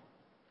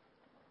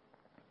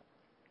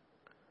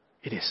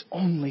 It is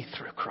only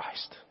through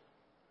Christ.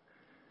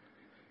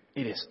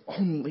 It is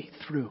only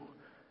through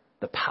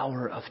the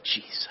power of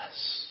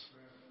Jesus.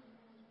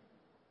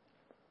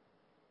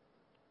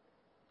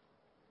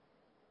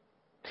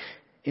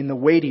 In the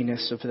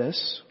weightiness of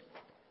this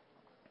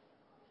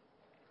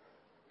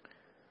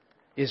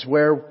is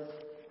where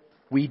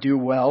we do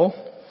well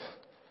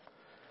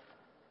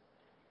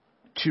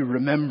to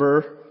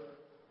remember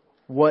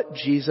what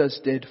Jesus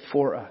did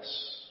for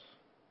us.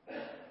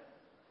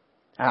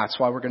 That's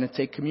why we're going to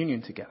take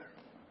communion together.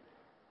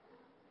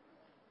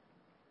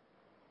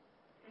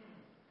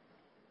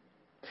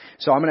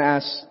 So I'm going to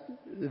ask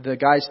the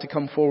guys to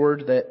come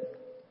forward that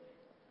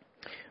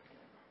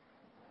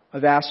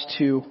I've asked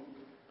to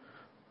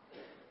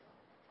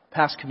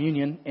pass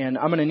communion, and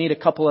I'm going to need a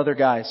couple other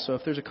guys. So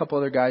if there's a couple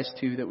other guys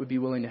too that would be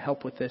willing to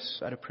help with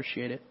this, I'd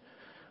appreciate it.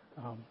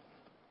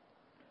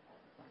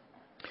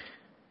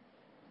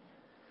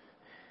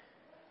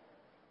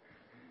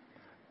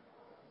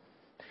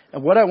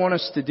 And what I want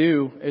us to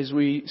do as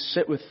we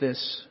sit with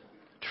this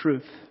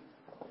truth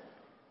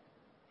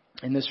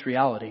and this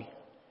reality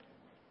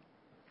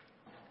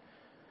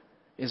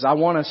is I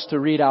want us to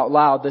read out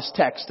loud this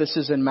text. This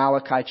is in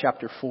Malachi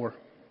chapter 4.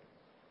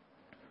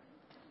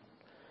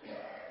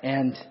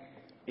 And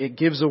it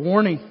gives a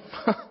warning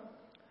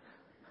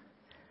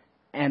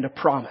and a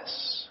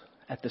promise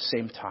at the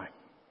same time.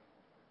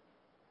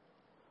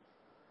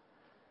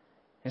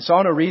 And so I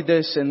want to read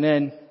this, and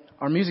then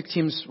our music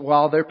teams,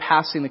 while they're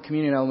passing the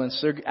communion elements,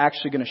 they're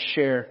actually going to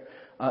share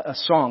a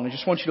song. I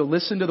just want you to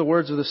listen to the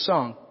words of the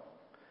song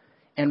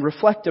and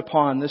reflect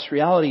upon this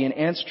reality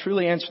and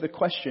truly answer the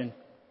question,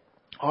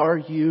 are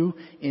you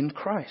in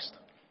Christ?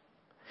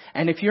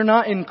 And if you're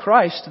not in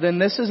Christ, then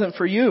this isn't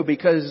for you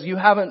because you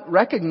haven't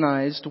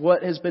recognized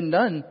what has been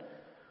done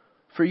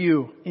for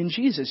you in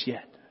Jesus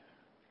yet.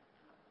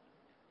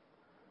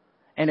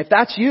 And if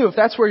that's you, if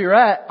that's where you're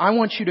at, I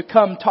want you to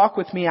come talk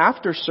with me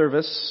after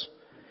service.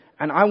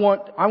 And I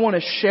want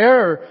to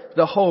share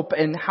the hope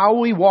and how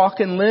we walk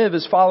and live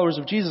as followers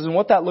of Jesus and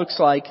what that looks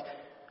like.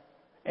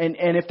 And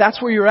if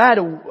that's where you're at,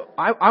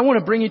 I want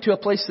to bring you to a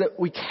place that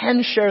we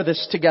can share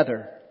this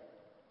together.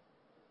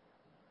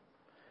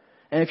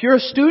 And if you're a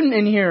student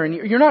in here and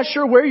you're not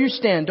sure where you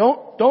stand,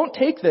 don't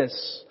take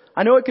this.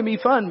 I know it can be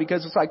fun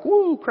because it's like,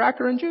 woo,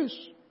 cracker and juice.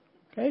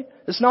 Okay?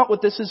 That's not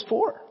what this is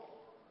for.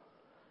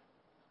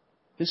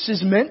 This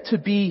is meant to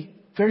be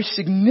very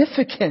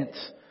significant.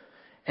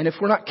 And if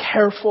we're not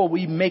careful,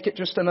 we make it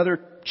just another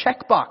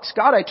checkbox.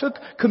 God, I took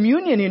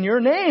communion in your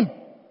name.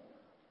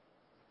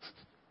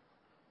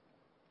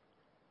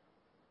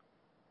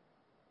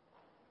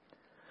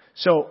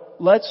 So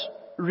let's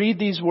read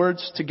these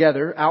words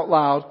together out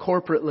loud,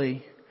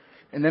 corporately.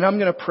 And then I'm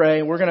going to pray,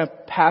 and we're going to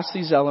pass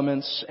these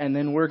elements, and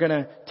then we're going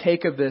to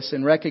take of this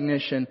in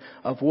recognition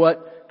of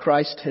what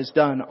Christ has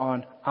done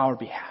on our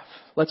behalf.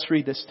 Let's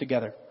read this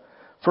together.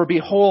 For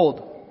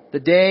behold, the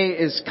day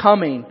is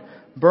coming,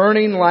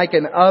 burning like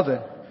an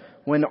oven,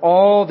 when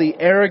all the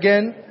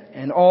arrogant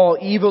and all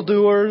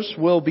evildoers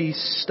will be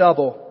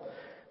stubble.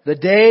 The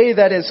day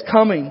that is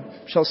coming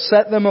shall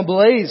set them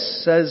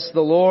ablaze, says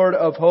the Lord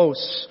of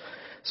hosts,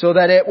 so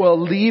that it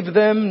will leave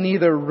them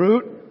neither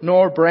root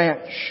nor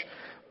branch.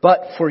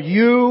 But for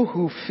you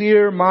who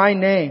fear my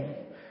name,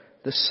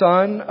 the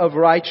Son of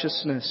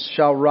Righteousness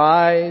shall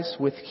rise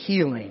with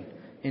healing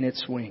in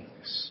its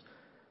wings.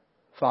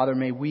 Father,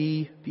 may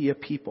we be a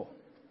people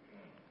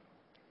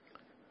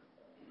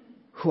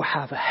who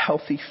have a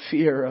healthy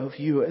fear of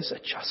you as a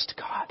just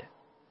God.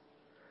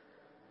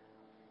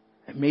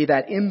 And may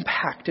that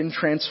impact and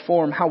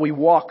transform how we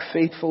walk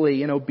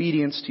faithfully in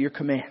obedience to your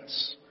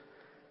commands.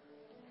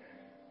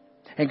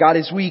 And God,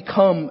 as we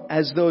come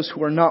as those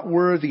who are not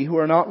worthy, who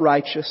are not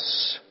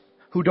righteous,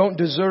 who don't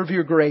deserve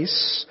your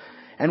grace,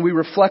 and we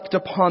reflect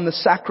upon the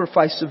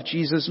sacrifice of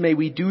Jesus, may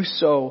we do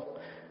so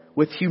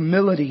with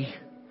humility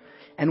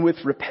and with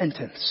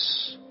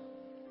repentance.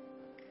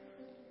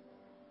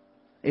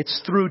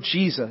 It's through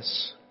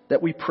Jesus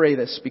that we pray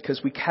this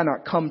because we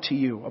cannot come to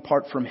you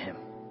apart from Him.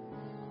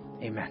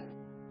 Amen.